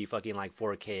needs to be fucking like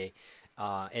 4K.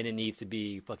 and it needs to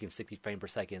be fucking 60 frames per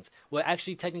second. Well,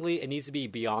 actually, technically, it needs to be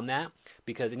beyond that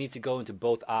because it needs to go into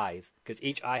both eyes because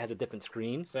each eye has a different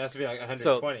screen. So it has to be like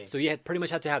 120. So you pretty much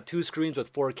have to have two screens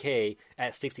with 4K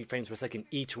at 60 frames per second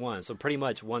each one. So pretty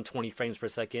much 120 frames per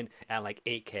second at like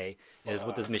 8K is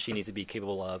what this machine needs to be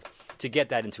capable of to get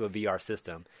that into a VR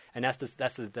system. And that's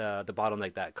the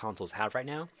bottleneck that consoles have right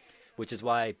now, which is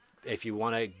why if you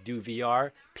want to do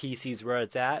VR, PC's where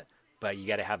it's at. But you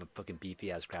got to have a fucking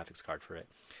beefy-ass graphics card for it.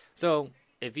 So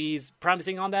if he's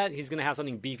promising on that, he's going to have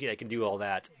something beefy that can do all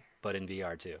that, but in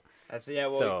VR too.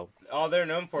 All they're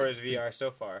known for is VR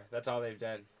so far. That's all they've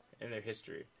done in their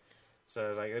history. So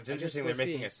it's like, it's interesting they're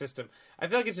making a system. I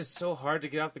feel like it's just so hard to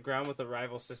get off the ground with a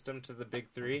rival system to the big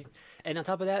three. And on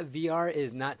top of that, VR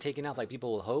is not taking off like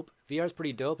people will hope. VR is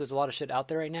pretty dope. There's a lot of shit out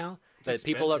there right now. But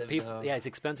yeah, it's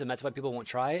expensive. That's why people won't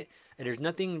try it. And there's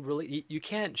nothing really. You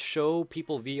can't show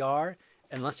people VR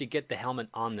unless you get the helmet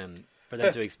on them for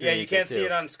them to experience. Yeah, you can't see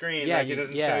it on screen. Yeah, it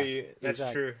doesn't show you. That's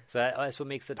true. So that's what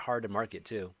makes it hard to market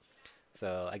too.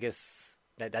 So I guess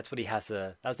that's what he has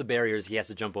to. That's the barriers he has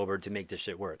to jump over to make this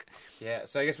shit work. Yeah.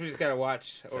 So I guess we just gotta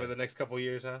watch over the next couple of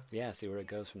years, huh? Yeah. See where it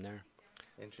goes from there.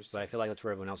 Interesting. But I feel like that's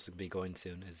where everyone else is gonna be going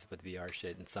soon is with VR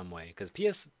shit in some way because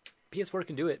PS4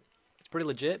 can do it. It's pretty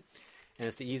legit. And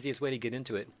it's the easiest way to get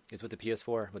into it is with the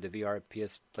PS4, with the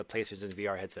PlayStation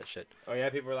VR headset shit. Oh yeah,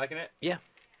 people are liking it? Yeah.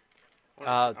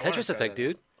 Tetris Effect,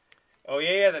 dude. Oh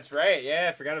yeah, that's right. Yeah,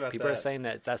 I forgot about people that. People are saying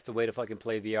that that's the way to fucking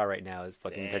play VR right now is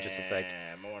fucking Tetris Effect.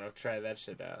 I want to try that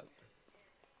shit out.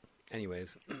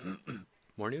 Anyways.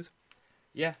 More news?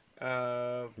 Yeah.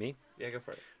 Me? Yeah, go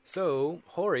for it. So,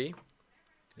 Hori.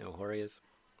 You know who Hori is?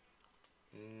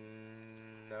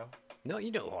 No. No,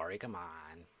 you know Hori. Come on.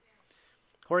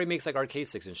 Hori makes like arcade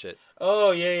sticks and shit.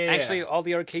 Oh yeah. Actually, all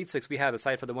the arcade sticks we have,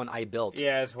 aside from the one I built,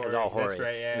 is Hori. Is all Hori. That's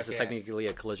right. Yeah. This is technically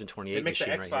a Collision 28 machine.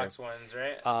 They make the Xbox right ones,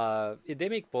 right? They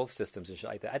make both systems and shit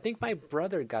like that. I think my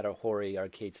brother got a Hori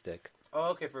arcade stick.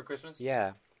 Oh, okay, for Christmas.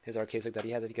 Yeah, his arcade stick that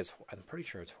he has. I'm pretty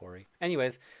sure it's Hori.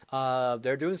 Anyways,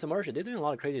 they're doing some more shit. They're doing a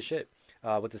lot of crazy shit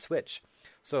with the Switch.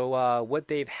 So what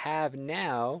they have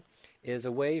now is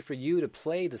a way for you to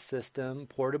play the system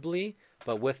portably,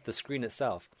 but with the screen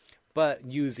itself, but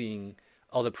using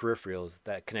all the peripherals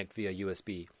that connect via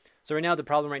USB. So right now the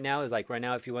problem is like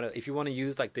if you want to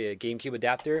use like the GameCube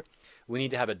adapter, we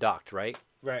need to have it docked, right?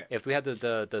 Right. If we have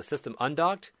the system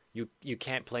undocked, you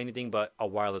can't play anything but a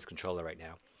wireless controller right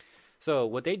now. So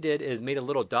what they did is made a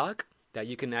little dock that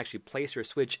you can actually place your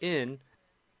Switch in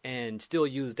and still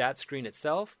use that screen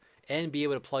itself and be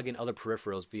able to plug in other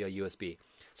peripherals via USB.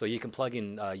 So you can plug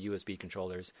in USB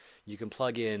controllers, you can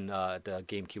plug in the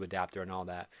GameCube adapter and all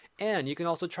that, and you can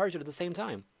also charge it at the same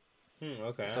time.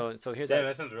 Okay. So here's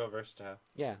that sounds real versatile.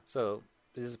 Yeah. So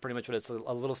this is pretty much what it's a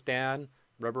little stand,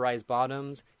 rubberized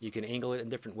bottoms. You can angle it in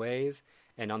different ways,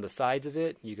 and on the sides of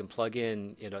it, you can plug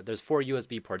in. There's 4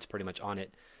 USB ports pretty much on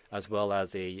it, as well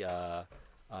as a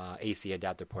AC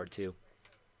adapter port too.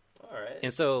 All right.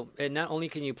 And so, not only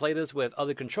can you play this with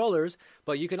other controllers,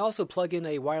 but you can also plug in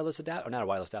a wireless adapter, or not a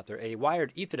wireless adapter, a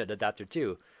wired Ethernet adapter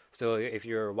too. So if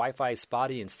your Wi-Fi is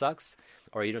spotty and sucks,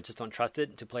 or you just don't trust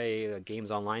it to play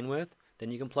games online with,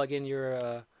 then you can plug in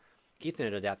your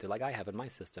Ethernet adapter like I have in my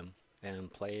system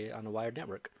and play on a wired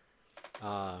network.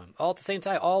 All at the same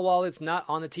time, all while it's not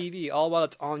on the TV, all while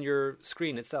it's on your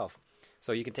screen itself.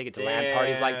 So you can take it to LAN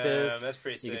parties like this. That's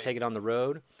pretty sick. You can take it on the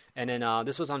road. And then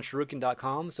this was on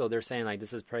Shuriken.com, so they're saying like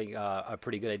this is a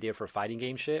pretty good idea for fighting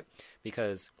game shit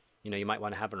because you might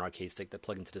want to have an arcade stick that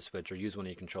plug into the Switch or use one of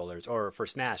your controllers, or for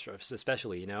Smash,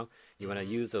 especially you want to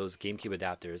use those GameCube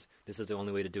adapters. This is the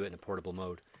only way to do it in a portable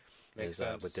mode. Makes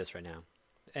sense. With this right now,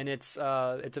 and it's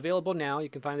available now. You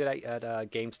can find it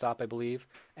at GameStop, I believe,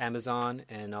 Amazon,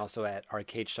 and also at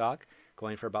Arcade Shock,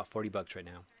 going for about $40 right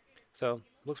now. So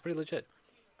looks pretty legit.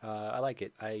 I like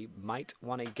it. I might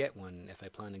want to get one if I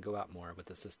plan to go out more with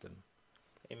the system.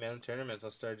 Hey man, tournaments, I'll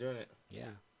start doing it.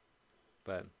 Yeah.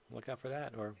 But look out for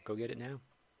that, or go get it now.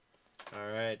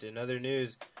 All right, in other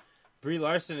news, Brie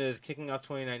Larson is kicking off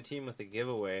 2019 with a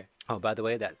giveaway. Oh, by the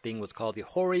way, that thing was called the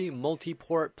Hori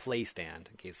Multiport Playstand,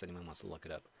 in case anyone wants to look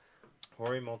it up.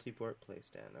 Hori Multiport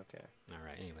Playstand, okay. All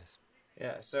right, anyways.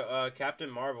 Yeah, so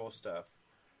Captain Marvel stuff.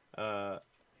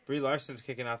 Brie Larson's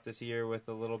kicking off this year with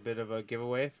a little bit of a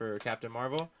giveaway for Captain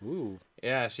Marvel. Ooh.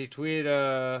 Yeah, she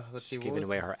tweeted, let's see. She's giving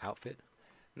away her outfit?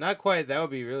 Not quite. That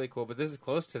would be really cool, but this is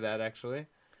close to that, actually.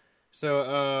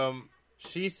 So,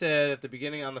 she said at the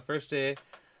beginning on the first day,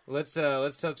 let's tell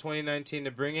 2019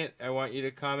 to bring it. I want you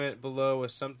to comment below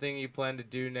with something you plan to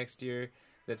do next year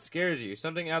that scares you.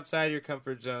 Something outside your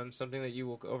comfort zone, something that you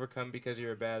will overcome because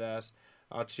you're a badass.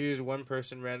 I'll choose one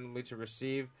person randomly to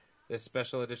receive this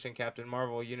special edition Captain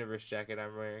Marvel Universe jacket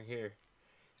I'm wearing here.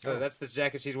 So that's this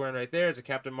jacket she's wearing right there. It's a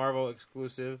Captain Marvel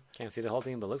exclusive. Can't see the whole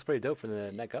thing, but it looks pretty dope from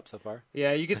the neck up so far.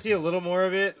 Yeah, you can see a little more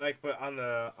of it, like, but on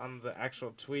the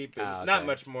actual tweet, but okay. Not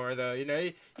much more though. You know,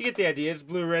 you get the idea. It's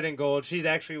blue, red, and gold. She's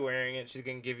actually wearing it. She's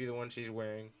gonna give you the one she's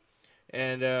wearing,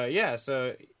 and yeah,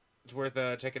 so it's worth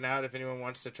checking out if anyone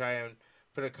wants to try and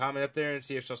put a comment up there and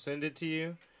see if she'll send it to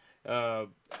you. I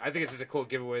think it's just a cool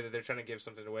giveaway that they're trying to give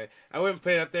something away. I wouldn't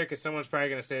put it up there because someone's probably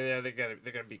gonna say they're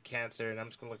gonna be cancer, and I'm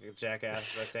just gonna look like a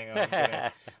jackass by saying, "Oh,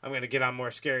 I'm gonna get on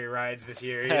more scary rides this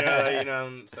year." You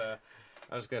know. So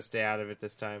I'm just gonna stay out of it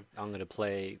this time. I'm gonna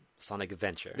play Sonic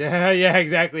Adventure. Yeah,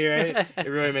 exactly right. It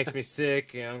really makes me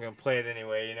sick, and I'm gonna play it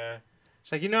anyway. You know.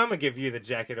 It's like, I'm gonna give you the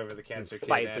jacket over the cancer kid.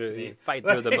 Fight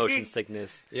through the motion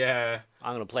sickness. Yeah.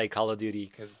 I'm gonna play Call of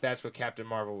Duty because that's what Captain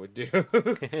Marvel would do.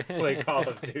 Play Call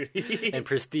of Duty and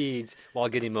Prestige while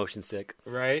getting motion sick.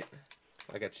 Right,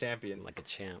 like a champion, like a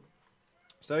champ.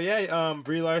 So yeah,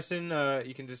 Brie Larson.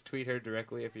 You can just tweet her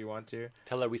directly if you want to.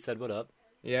 Tell her we said what up.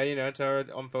 Yeah, tell her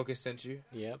Focus sent you.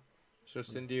 Yep. She'll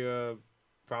send you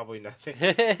probably nothing.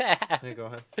 Go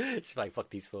on. She's like, fuck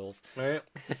these fools. Right.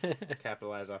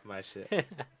 Capitalize off my shit.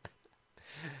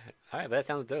 All right, but that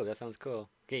sounds dope. That sounds cool.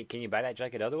 Can you buy that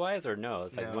jacket otherwise, or no?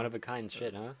 It's like one of a kind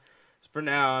shit, huh? For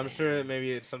now, I'm sure that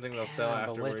maybe it's something they'll sell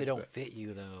afterwards. But what if it don't fit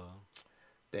you though?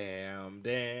 Damn!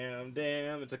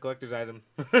 It's a collector's item.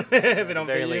 If it don't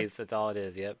very fit least, that's all it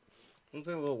is. Yep. It's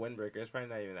like a little windbreaker. It's probably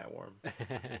not even that warm.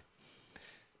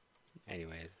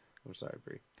 Anyways, I'm sorry,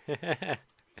 Brie.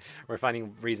 We're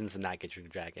finding reasons to not get your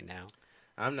jacket now.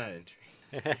 I'm not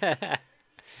intrigued.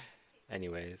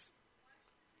 Anyways,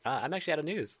 I'm actually out of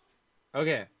news.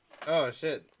 Okay. Oh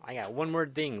shit. I got one more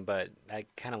thing, but that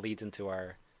kind of leads into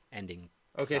our ending.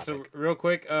 Okay, topic. So real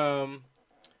quick,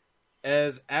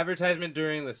 as advertisement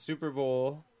during the Super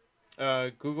Bowl,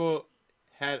 Google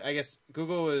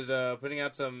was putting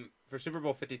out some for Super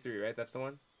Bowl 53, right? That's the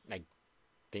one? I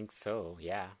think so,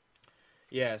 yeah.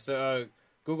 Yeah, so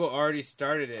Google already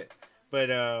started it, but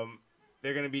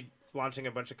they're going to be launching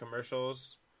a bunch of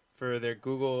commercials for their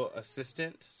Google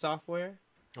Assistant software.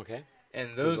 Okay.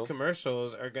 And those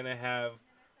commercials are going to have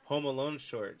Home Alone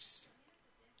shorts.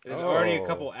 There's already a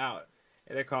couple out.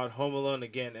 And they're called Home Alone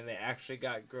Again, and they actually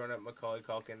got grown-up Macaulay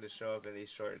Culkin to show up in these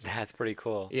shorts. That's pretty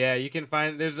cool. Yeah, you can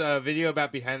find... There's a video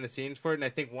about behind the scenes for it, and I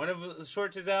think one of the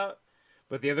shorts is out,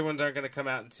 but the other ones aren't going to come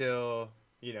out until,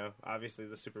 obviously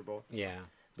the Super Bowl. Yeah.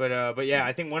 But yeah,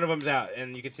 I think one of them's out,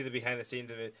 and you can see the behind the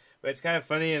scenes of it. But it's kind of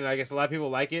funny, and I guess a lot of people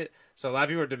like it, so a lot of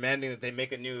people are demanding that they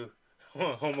make a new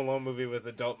Home Alone movie with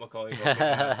adult Macaulay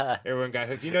Culkin. Everyone got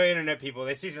hooked. Internet people,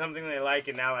 they see something they like,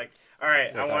 and now like, all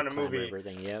right, I want a movie.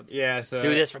 Yep. Yeah, so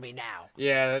do this for me now.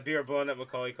 Yeah, people are blowing up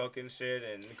Macaulay Culkin shit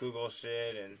and Google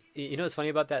shit, and you know what's funny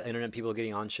about that? Internet people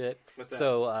getting on shit. What's that?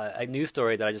 So a news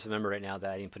story that I just remember right now that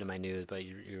I didn't put in my news, but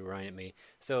you reminded me.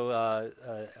 So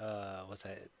what's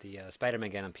that? The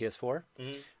Spider-Man game on PS4.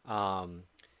 Mm-hmm.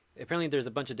 Apparently, there's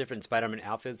a bunch of different Spider-Man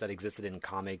outfits that existed in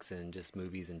comics and just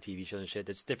movies and TV shows and shit.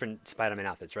 There's different Spider-Man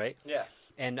outfits, right? Yeah.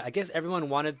 And I guess everyone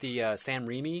wanted the Sam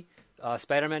Raimi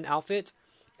Spider-Man outfit.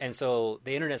 And so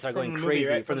the internet started going crazy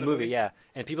right? from the movie, yeah.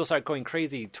 And people started going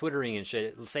crazy, twittering and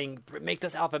shit, saying, make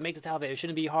this outfit. It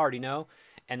shouldn't be hard, And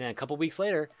then a couple weeks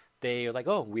later, they were like,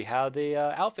 oh, we have the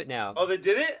outfit now. Oh, they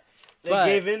did it? They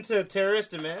gave in to terrorist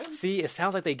demands? See, it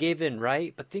sounds like they gave in,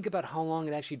 right? But think about how long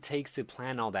it actually takes to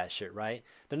plan all that shit, right?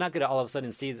 They're not going to all of a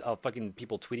sudden see fucking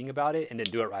people tweeting about it and then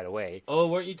do it right away. Oh,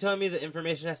 weren't you telling me the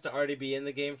information has to already be in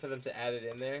the game for them to add it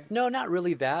in there? No, not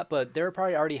really that, but they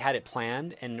probably already had it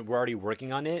planned and were already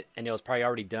working on it, and it was probably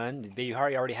already done. They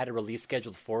already had a release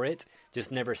scheduled for it,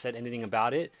 just never said anything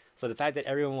about it. So the fact that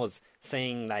everyone was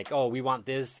saying, like, oh, we want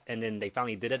this, and then they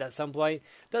finally did it at some point,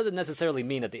 doesn't necessarily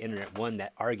mean that the internet won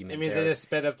that argument. It means they just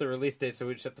sped up the release date so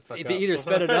we'd shut the fuck up. They either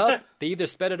sped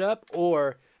it up,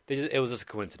 or it was just a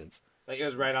coincidence. Like it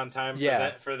was right on time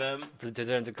for them? For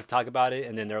them to talk about it,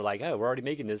 and then they're like, oh, we're already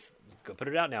making this. Go put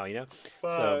it out now,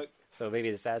 So maybe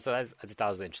it's that. So I just thought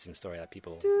it was an interesting story that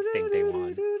people think they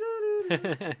won.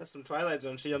 That's some Twilight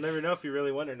Zone shit. You'll never know if you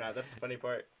really won or not. That's the funny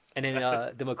part. And then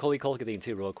the Macaulay Culkin thing,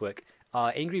 too, real quick.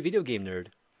 Angry Video Game Nerd.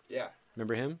 Yeah.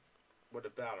 Remember him? What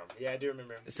about him? Yeah, I do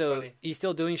remember him. He's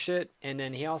still doing shit, and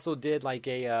then he also did like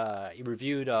he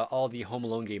reviewed all the Home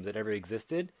Alone games that ever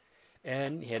existed,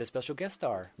 and he had a special guest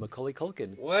star, Macaulay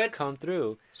Culkin, come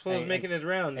through. This fool was making his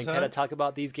rounds, and kind of talk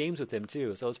about these games with him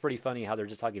too. So it's pretty funny how they're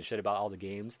just talking shit about all the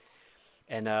games.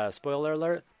 And spoiler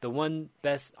alert: the one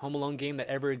best Home Alone game that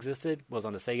ever existed was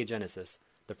on the Sega Genesis,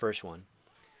 the first one.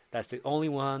 That's the only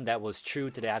one that was true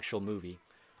to the actual movie.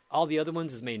 All the other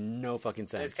ones has made no fucking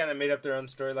sense. They just kind of made up their own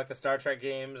story, like the Star Trek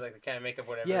games, like they kind of make up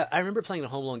whatever. Yeah, I remember playing the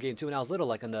Home Alone game too when I was little,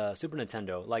 like on the Super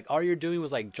Nintendo. Like all you're doing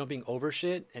was like jumping over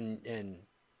shit, and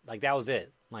like that was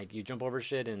it. Like you jump over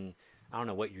shit, and I don't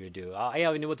know what you would do. I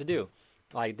don't know what to do.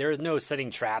 Like there is no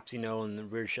setting traps,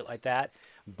 and weird shit like that.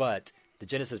 But the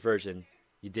Genesis version,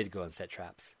 you did go and set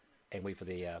traps and wait for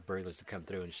the burglars to come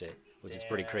through and shit, which is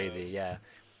pretty crazy. Yeah.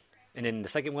 And then the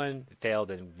second one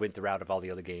failed and went the route of all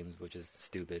the other games, which is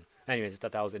stupid. Anyways, I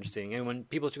thought that was interesting. And when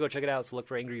people should go check it out, so look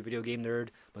for Angry Video Game Nerd,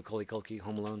 Macaulay Culkin,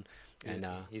 Home Alone. And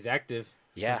he's active.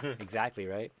 Yeah, exactly,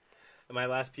 right? And my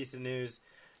last piece of news.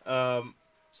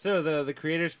 So the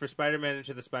creators for Spider-Man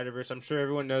Into the Spider-Verse, I'm sure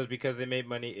everyone knows because they made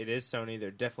money. It is Sony. They're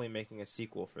definitely making a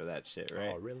sequel for that shit,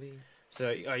 right? Oh, really?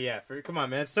 So, come on,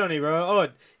 man. Sony, bro. Oh,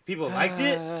 people liked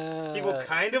it? People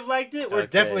kind of liked it? We're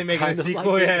definitely making a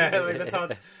sequel. Yeah, like, that's how...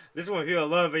 This is what people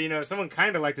love, but, if someone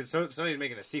kind of liked it, so Sony's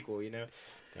making a sequel, Damn.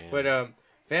 But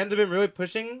fans have been really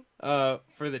pushing for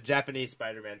the Japanese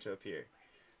Spider-Man to appear.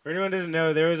 For anyone who doesn't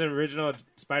know, there was an original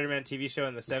Spider-Man TV show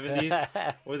in the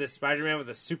 70s with a Spider-Man with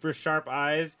a super sharp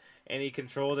eyes, and he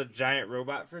controlled a giant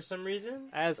robot for some reason.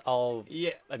 As all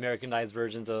Americanized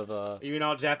versions of... You mean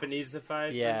all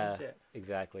Japanese-ified? Yeah,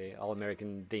 exactly. All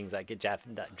American things that get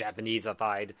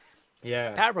Japanese-ified.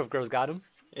 Yeah. Powerpuff Girls got him.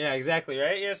 Yeah, exactly,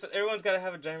 right? Yeah, so everyone's got to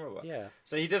have a giant robot. Yeah.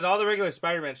 So he does all the regular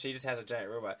Spider-Man shit, he just has a giant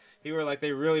robot. People were like,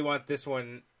 they really want this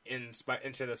one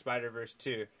Into the Spider-Verse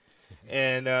too.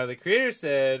 And the creator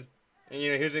said, and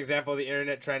here's an example of the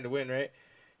internet trying to win, right?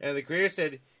 And the creator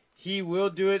said, he will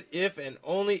do it if and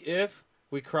only if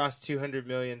we cross 200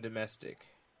 million domestic.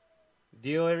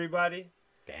 Deal, everybody?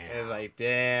 Damn. And it's like,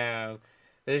 damn.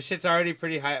 This shit's already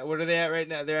pretty high. What are they at right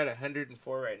now? They're at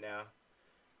 104 right now.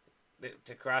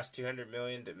 To cross 200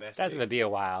 million domestic. That's gonna be a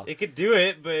while. It could do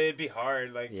it, but it'd be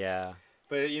hard. Yeah.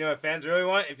 But if fans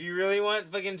if you really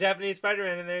want fucking Japanese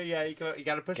Spider-Man in there, yeah, you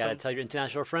gotta push them. Gotta tell your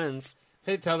international friends.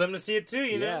 Hey, tell them to see it too.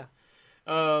 Yeah.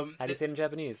 How do you say it in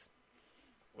Japanese?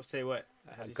 We'll say what?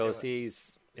 Go see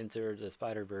Enter the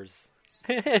Spider-Verse.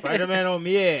 Spider-Man oh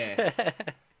yeah.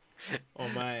 Oh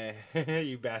my,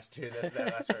 you bastard! That's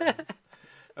that last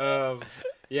word.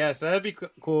 Yeah, so that'd be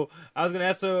cool. I was gonna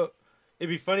ask it'd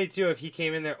be funny, too, if he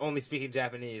came in there only speaking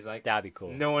Japanese. Like, that'd be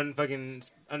cool. No one fucking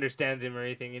understands him or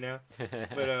anything,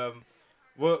 But,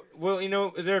 well,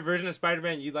 is there a version of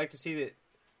Spider-Man you'd like to see that...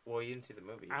 Well, you didn't see the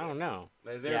movie. I don't know.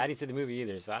 I didn't see the movie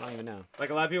either, so I don't even know. Like,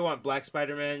 a lot of people want Black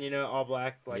Spider-Man, all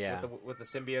black, like, with the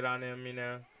symbiote on him,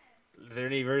 Is there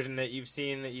any version that you've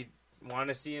seen that you want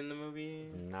to see in the movie?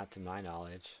 Not to my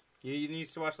knowledge. You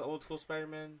used to watch the old school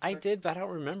Spider-Man? I did, but I don't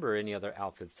remember any other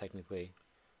outfits, technically.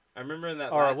 I remember in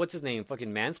that. Or what's his name?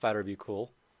 Fucking Man Spider would be cool.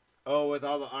 Oh, with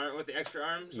all with the extra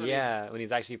arms. When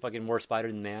he's actually fucking more spider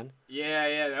than man.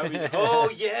 Yeah, that would be.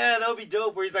 That would be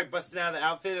dope. Where he's like busting out of the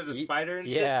outfit as a spider and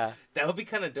shit. Yeah, that would be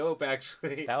kind of dope,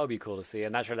 actually. That would be cool to see.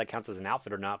 I'm not sure that counts as an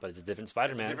outfit or not, but it's a different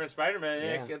Spider-Man. It's a different Spider-Man.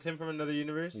 Yeah, it's him from another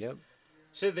universe. Yep.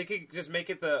 Shit, they could just make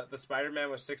it the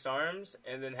Spider-Man with 6 arms,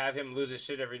 and then have him lose his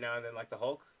shit every now and then, like the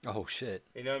Hulk. Oh shit!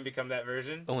 And become that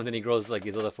version. Oh, and then he grows like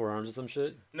his other 4 arms or some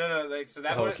shit. No, like so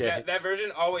that one, that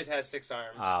version always has 6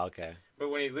 arms. Ah, okay. But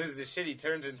when he loses his shit, he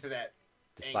turns into that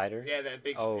spider. Yeah, that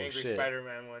big angry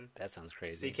Spider-Man one. That sounds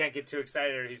crazy. So you can't get too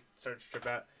excited, or he starts to trip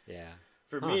out. Yeah.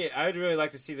 For me, I would really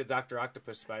like to see the Dr.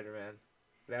 Octopus Spider-Man.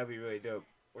 That would be really dope.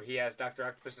 Where he has Dr.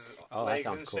 Octopus's legs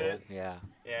and cool. Shit. Yeah.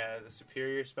 Yeah, the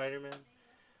superior Spider-Man.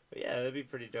 But yeah, that'd be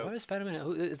pretty dope. What is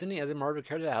Spider-Man? Is any other Marvel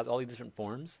character that has all these different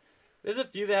forms? There's a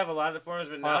few that have a lot of forms,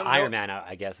 but none. Iron Man,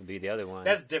 I guess, would be the other one.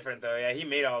 That's different, though. Yeah, he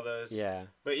made all those. Yeah.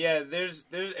 But yeah, there's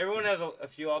everyone has a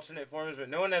few alternate forms, but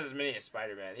no one has as many as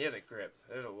Spider-Man. He has a grip.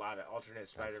 There's a lot of alternate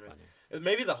Spider-Man.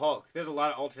 Maybe the Hulk. There's a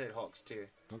lot of alternate Hulks too.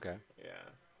 Okay. Yeah.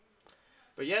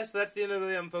 But yes, that's the end of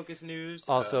the Unfocused news.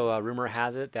 Also, rumor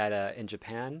has it that in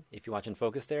Japan, if you watch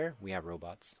Unfocused there, we have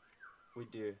robots. We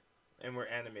do, and we're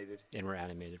animated.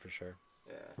 For sure.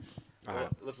 Yeah. Well,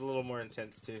 it's a little more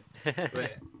intense too.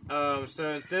 But, so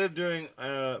instead of doing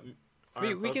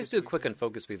we can just do a quick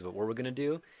Unfocused piece of what we're gonna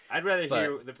do. I'd rather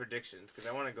hear the predictions because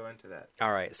I want to go into that.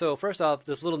 All right. So first off,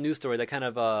 this little news story that kind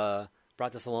of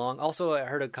brought this along. Also, I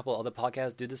heard a couple other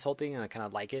podcasts do this whole thing, and I kind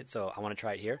of like it, so I want to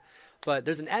try it here. But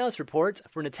there's an analyst report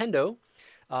for Nintendo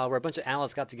where a bunch of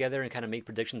analysts got together and kind of make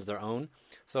predictions of their own.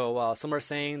 So some are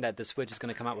saying that the Switch is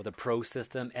going to come out with a Pro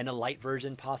system and a Lite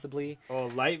version, possibly. Oh,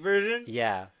 Lite version?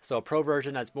 Yeah. So a Pro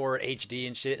version that's more HD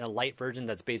and shit, and a Lite version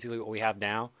that's basically what we have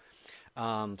now.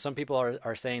 Some people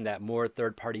are saying that more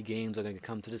third-party games are going to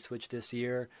come to the Switch this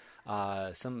year.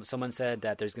 Someone said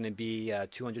that there's going to be a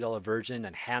 $200 version,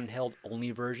 and handheld-only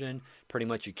version. Pretty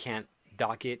much you can't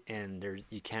dock it, and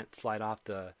you can't slide off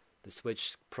the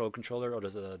Switch Pro controller or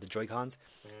the Joy-Cons.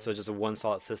 So it's just a one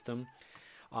solid system.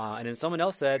 And then someone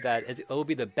else said that it will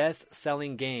be the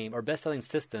best-selling game or best-selling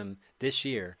system this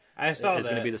year. I saw that. It's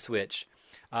going to be the Switch.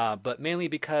 But mainly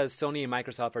because Sony and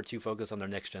Microsoft are too focused on their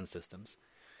next-gen systems.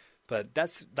 But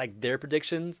that's like their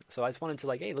predictions. So I just wanted to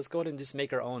like, hey, let's go ahead and just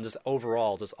make our own, just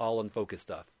overall, just all-in-focus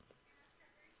stuff.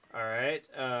 All right.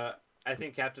 I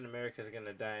think Captain America is going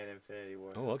to die in Infinity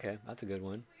War. Oh, okay. That's a good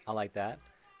one. I like that.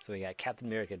 So we got Captain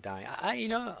America dying.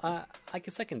 I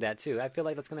can second that too. I feel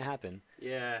like that's going to happen.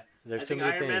 Yeah. There's I think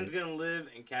Iron Man's going to live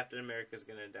and Captain America's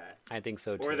going to die. I think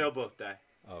so too. Or they'll both die.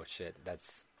 Oh shit,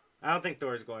 that's. I don't think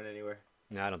Thor's going anywhere.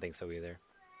 No, I don't think so either.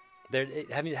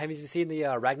 Have you seen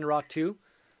the Ragnarok 2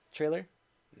 trailer?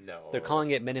 No. They're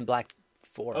calling it Men in Black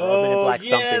 4 or Men in Black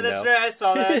something. Yeah, that's though. right. I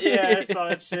saw that. Yeah, I saw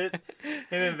that shit.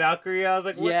 Him and Valkyrie. I was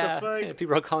like, what the fuck?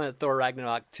 People are calling it Thor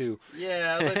Ragnarok 2.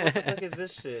 Yeah, I was like, what the fuck is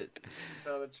this shit? I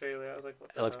saw the trailer. I was like,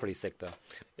 what the It looks pretty sick though.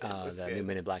 Yeah, the new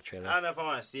Men in Black trailer. I don't know if I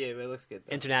want to see it, but it looks good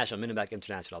though. International, Men in Black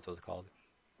International, that's what it's called.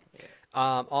 Yeah.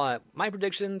 On my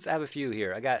predictions, I have a few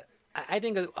here. I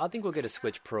think we'll get a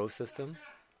Switch Pro system.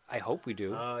 I hope we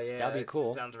do. Oh yeah, that'd be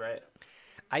cool. Sounds right.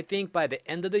 I think by the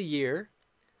end of the year,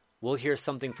 we'll hear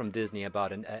something from Disney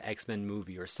about an X-Men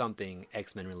movie or something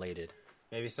X-Men related.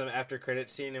 Maybe some after credit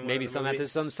scene. In Maybe some after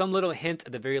some little hint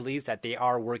at the very least that they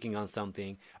are working on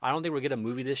something. I don't think we'll get a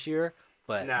movie this year,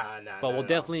 but we'll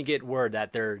definitely get word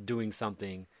that they're doing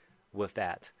something with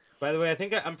that. By the way,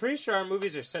 I'm pretty sure our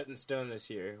movies are set in stone this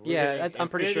year. I'm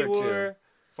pretty sure too.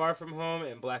 Far From Home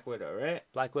and Black Widow, right?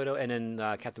 Black Widow and then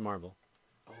Captain Marvel.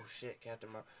 Oh shit, Captain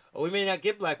Marvel. Oh, we may not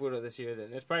get Black Widow this year then.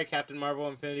 It's probably Captain Marvel,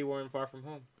 Infinity War, and Far From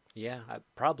Home. Yeah,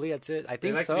 probably that's it. I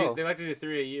think so. They like to do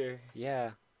 3 a year.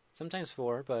 Yeah, sometimes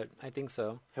 4, but I think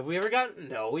so. Have we ever gotten?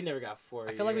 No, we never got 4.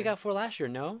 I feel like we got 4 last year.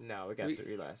 No, we got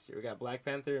 3 last year. We got Black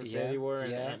Panther, Infinity War,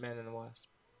 and Ant-Man and the Wasp.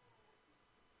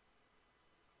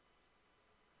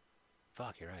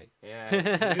 Fuck, you're right. Yeah,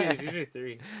 it's usually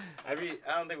 3. I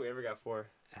don't think we ever got 4.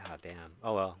 Oh, damn.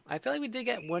 Oh, well. I feel like we did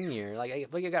get 1 year. Like, I feel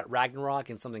like I got Ragnarok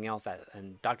and something else,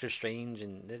 and Doctor Strange,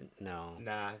 and no.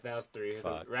 Nah, that was 3.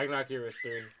 Fuck. The Ragnarok year was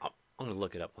 3. I'm going to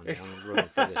look it up one day.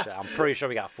 I'm pretty sure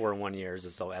we got 4 in 1 year. It's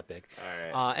just so epic.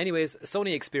 All right. Anyways,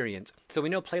 Sony experience. So we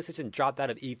know PlayStation dropped out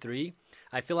of E3.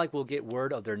 I feel like we'll get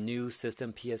word of their new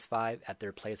system, PS5, at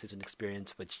their PlayStation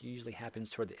experience, which usually happens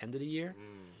toward the end of the year.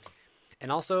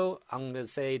 And also, I'm going to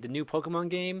say the new Pokemon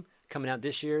game coming out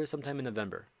this year, sometime in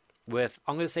November. With,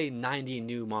 I'm going to say 90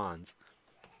 new Mons.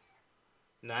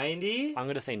 90? I'm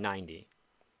going to say 90.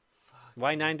 Fuck.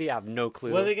 Why 90? I have no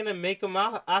clue. What are they going to make them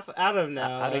out of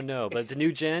now? I don't know, but it's a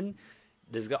new gen.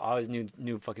 There's always new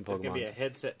fucking Pokemon. There's going to be a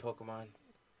headset Pokemon.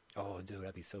 Oh, dude,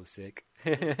 that'd be so sick.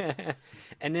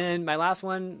 And then my last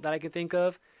one that I could think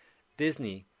of,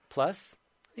 Disney Plus.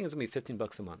 I think it's going to be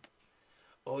 $15 a month.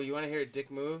 Oh, you want to hear a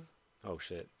dick move? Oh,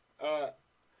 shit.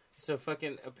 So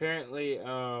fucking, apparently,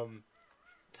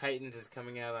 Titans is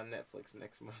coming out on Netflix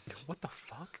next month. What the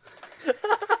fuck?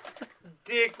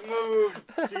 Dick move,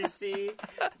 GC.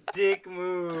 Dick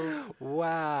move.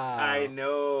 Wow. I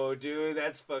know, dude.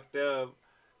 That's fucked up.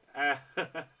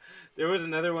 There was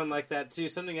another one like that too.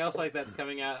 Something else like that's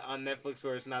coming out on Netflix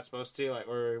where it's not supposed to, like,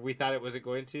 or we thought it wasn't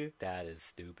going to. That is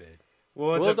stupid.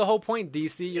 Well, what was the whole point,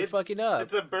 DC? You're fucking up.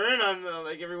 It's a burn on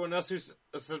like everyone else who's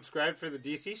subscribed for the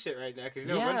DC shit right now, because you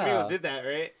know a bunch of people did that,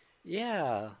 right?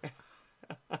 Yeah.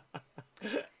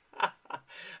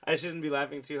 I shouldn't be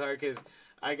laughing too hard because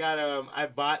I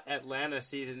bought Atlanta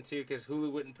season 2 because Hulu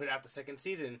wouldn't put out the second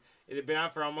season. It had been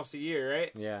out for almost a year,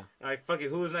 right? Yeah. I'm like, fuck it,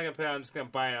 Hulu's not gonna put it out. I'm just gonna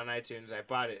buy it on iTunes. I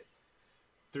bought it.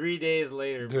 3 days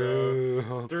later,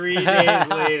 bro. 3 days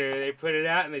later, they put it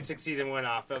out and they took season 1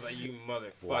 off. I was like, you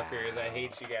motherfuckers, I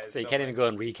hate you guys. So you can't even go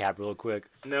and recap real quick.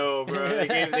 No, bro.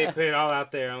 They put it all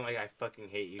out there. I'm like, I fucking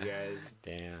hate you guys.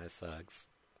 Damn, that sucks.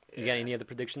 You got any other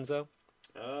predictions though?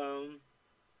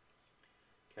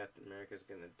 Captain America's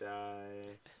gonna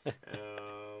die.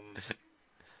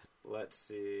 Let's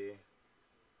see.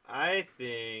 I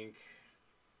think.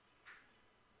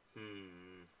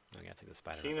 I gotta take the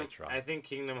Spider-Man picture off. I think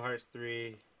Kingdom Hearts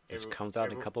 3, which comes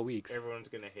out in a couple weeks. Everyone's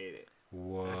gonna hate it.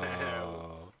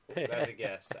 Whoa. That's a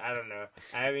guess. I don't know.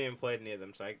 I haven't even played any of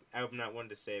them, so I'm not one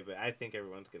to say. But I think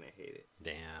everyone's gonna hate it.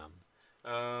 Damn.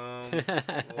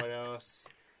 What else?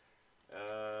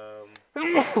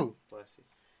 Bless you.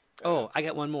 Oh, I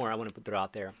got one more I want to throw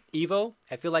out there. Evo.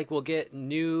 I feel like we'll get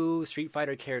new Street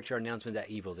Fighter character announcements at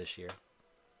Evo this year.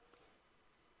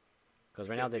 Because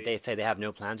right now they say they have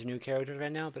no plans for new characters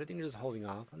right now, but I think they're just holding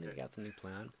off. I think they got some new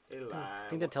plan. They lie. I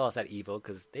think they'll tell us at Evo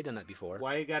because they've done that before.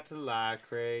 Why you got to lie,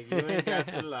 Craig? You ain't got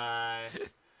to lie.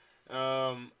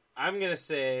 I'm gonna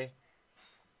say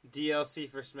DLC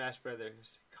for Smash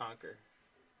Brothers. Conquer.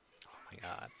 Oh my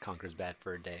god. Conquer's bad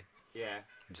for a day. Yeah.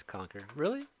 Just Conquer.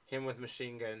 Really? Him with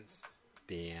machine guns.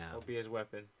 Damn. Will be his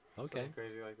weapon. Okay. Something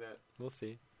crazy like that. We'll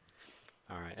see.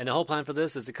 All right. And the whole plan for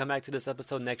this is to come back to this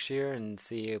episode next year and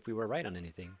see if we were right on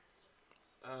anything.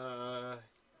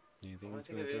 Anything I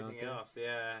think of anything else.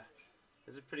 Yeah.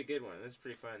 This is a pretty good one. This is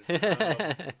pretty fun.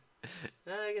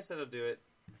 No, I guess that'll do it.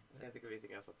 I can't think of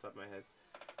anything else off the top of my head.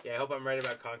 Yeah, I hope I'm right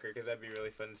about Conquer, because that'd be really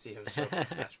fun to see him show up in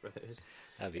Smash Brothers.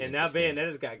 And now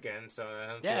Bayonetta's got guns, so I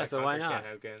don't see why so Conquer why not? can't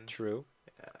have guns. True.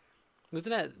 Yeah.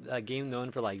 Wasn't that a game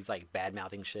known for like bad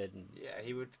mouthing shit? And... Yeah,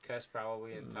 he would cuss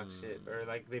probably and talk shit, or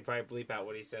like they probably bleep out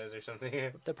what he says or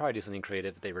something. They'll probably do something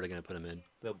creative if they're really gonna put him in.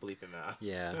 They'll bleep him out.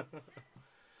 Yeah.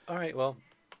 All right. Well,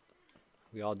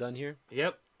 we all done here?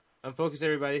 Yep. Unfocus,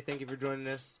 everybody. Thank you for joining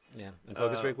us. Yeah.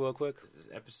 Unfocus, Rick, real quick. This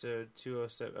is episode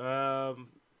 207.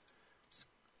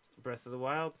 Breath of the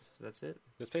Wild. That's it.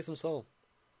 Let's play some Soul.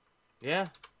 Yeah.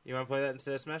 You want to play that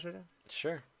instead of Smash right now?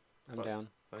 Sure. I'm down.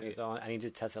 Okay. So I need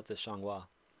to test out this Xianghua.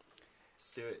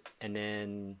 Let's do it. And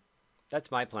then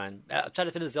that's my plan. I'll try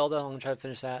to finish Zelda. I'm going to try to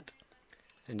finish that.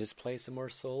 And just play some more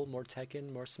Soul, more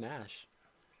Tekken, more Smash.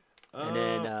 And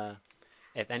then,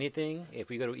 if anything, if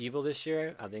we go to Evo this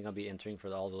year, I think I'll be entering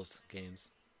for all those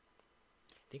games.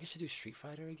 I think I should do Street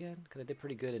Fighter again, because I did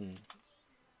pretty good in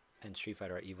Street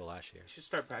Fighter at Evo last year. You should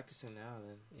start practicing now,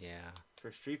 then. Yeah.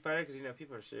 For Street Fighter, because,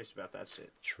 people are serious about that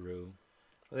shit. True.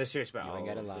 Well, they're serious about all of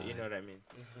it, but you know what I mean.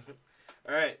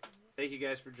 All right. Thank you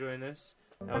guys for joining us.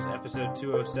 That was episode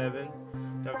 207.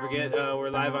 Don't forget, we're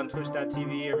live on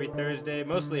Twitch.tv every Thursday,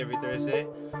 mostly every Thursday.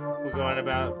 We go on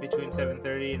about between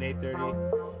 7:30 and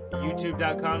 8:30.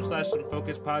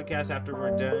 YouTube.com/Unfocus Podcast after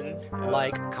we're done.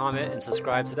 Like, comment, and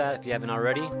subscribe to that if you haven't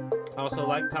already. Also,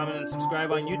 like, comment, and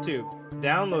subscribe on YouTube.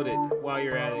 Download it while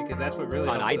you're at it, because that's what really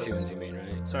helps us. On iTunes, you mean,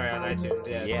 right? Sorry, on iTunes,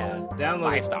 yeah. Yeah.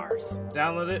 Download 5 stars.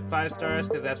 Download it, 5 stars,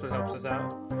 because that's what helps us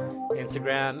out.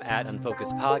 Instagram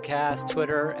 @Unfocus Podcast.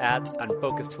 Twitter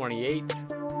 @Unfocus28.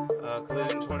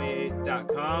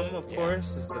 Collision28.com, of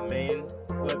course, is the main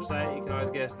website. You can always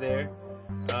get us there.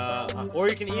 Or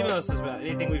you can email us about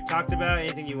anything we've talked about,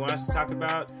 anything you want us to talk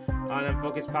about on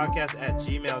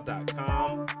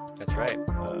unfocuspodcast@gmail.com. That's right. I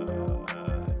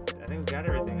think we got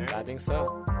everything, right? I think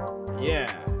so. Yeah.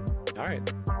 All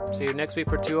right. See you next week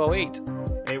for 208.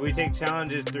 Hey, we take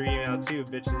challenges through email too,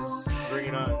 bitches. Bring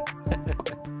it on.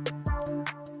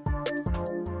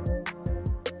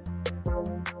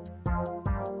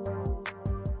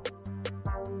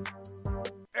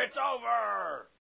 It's over!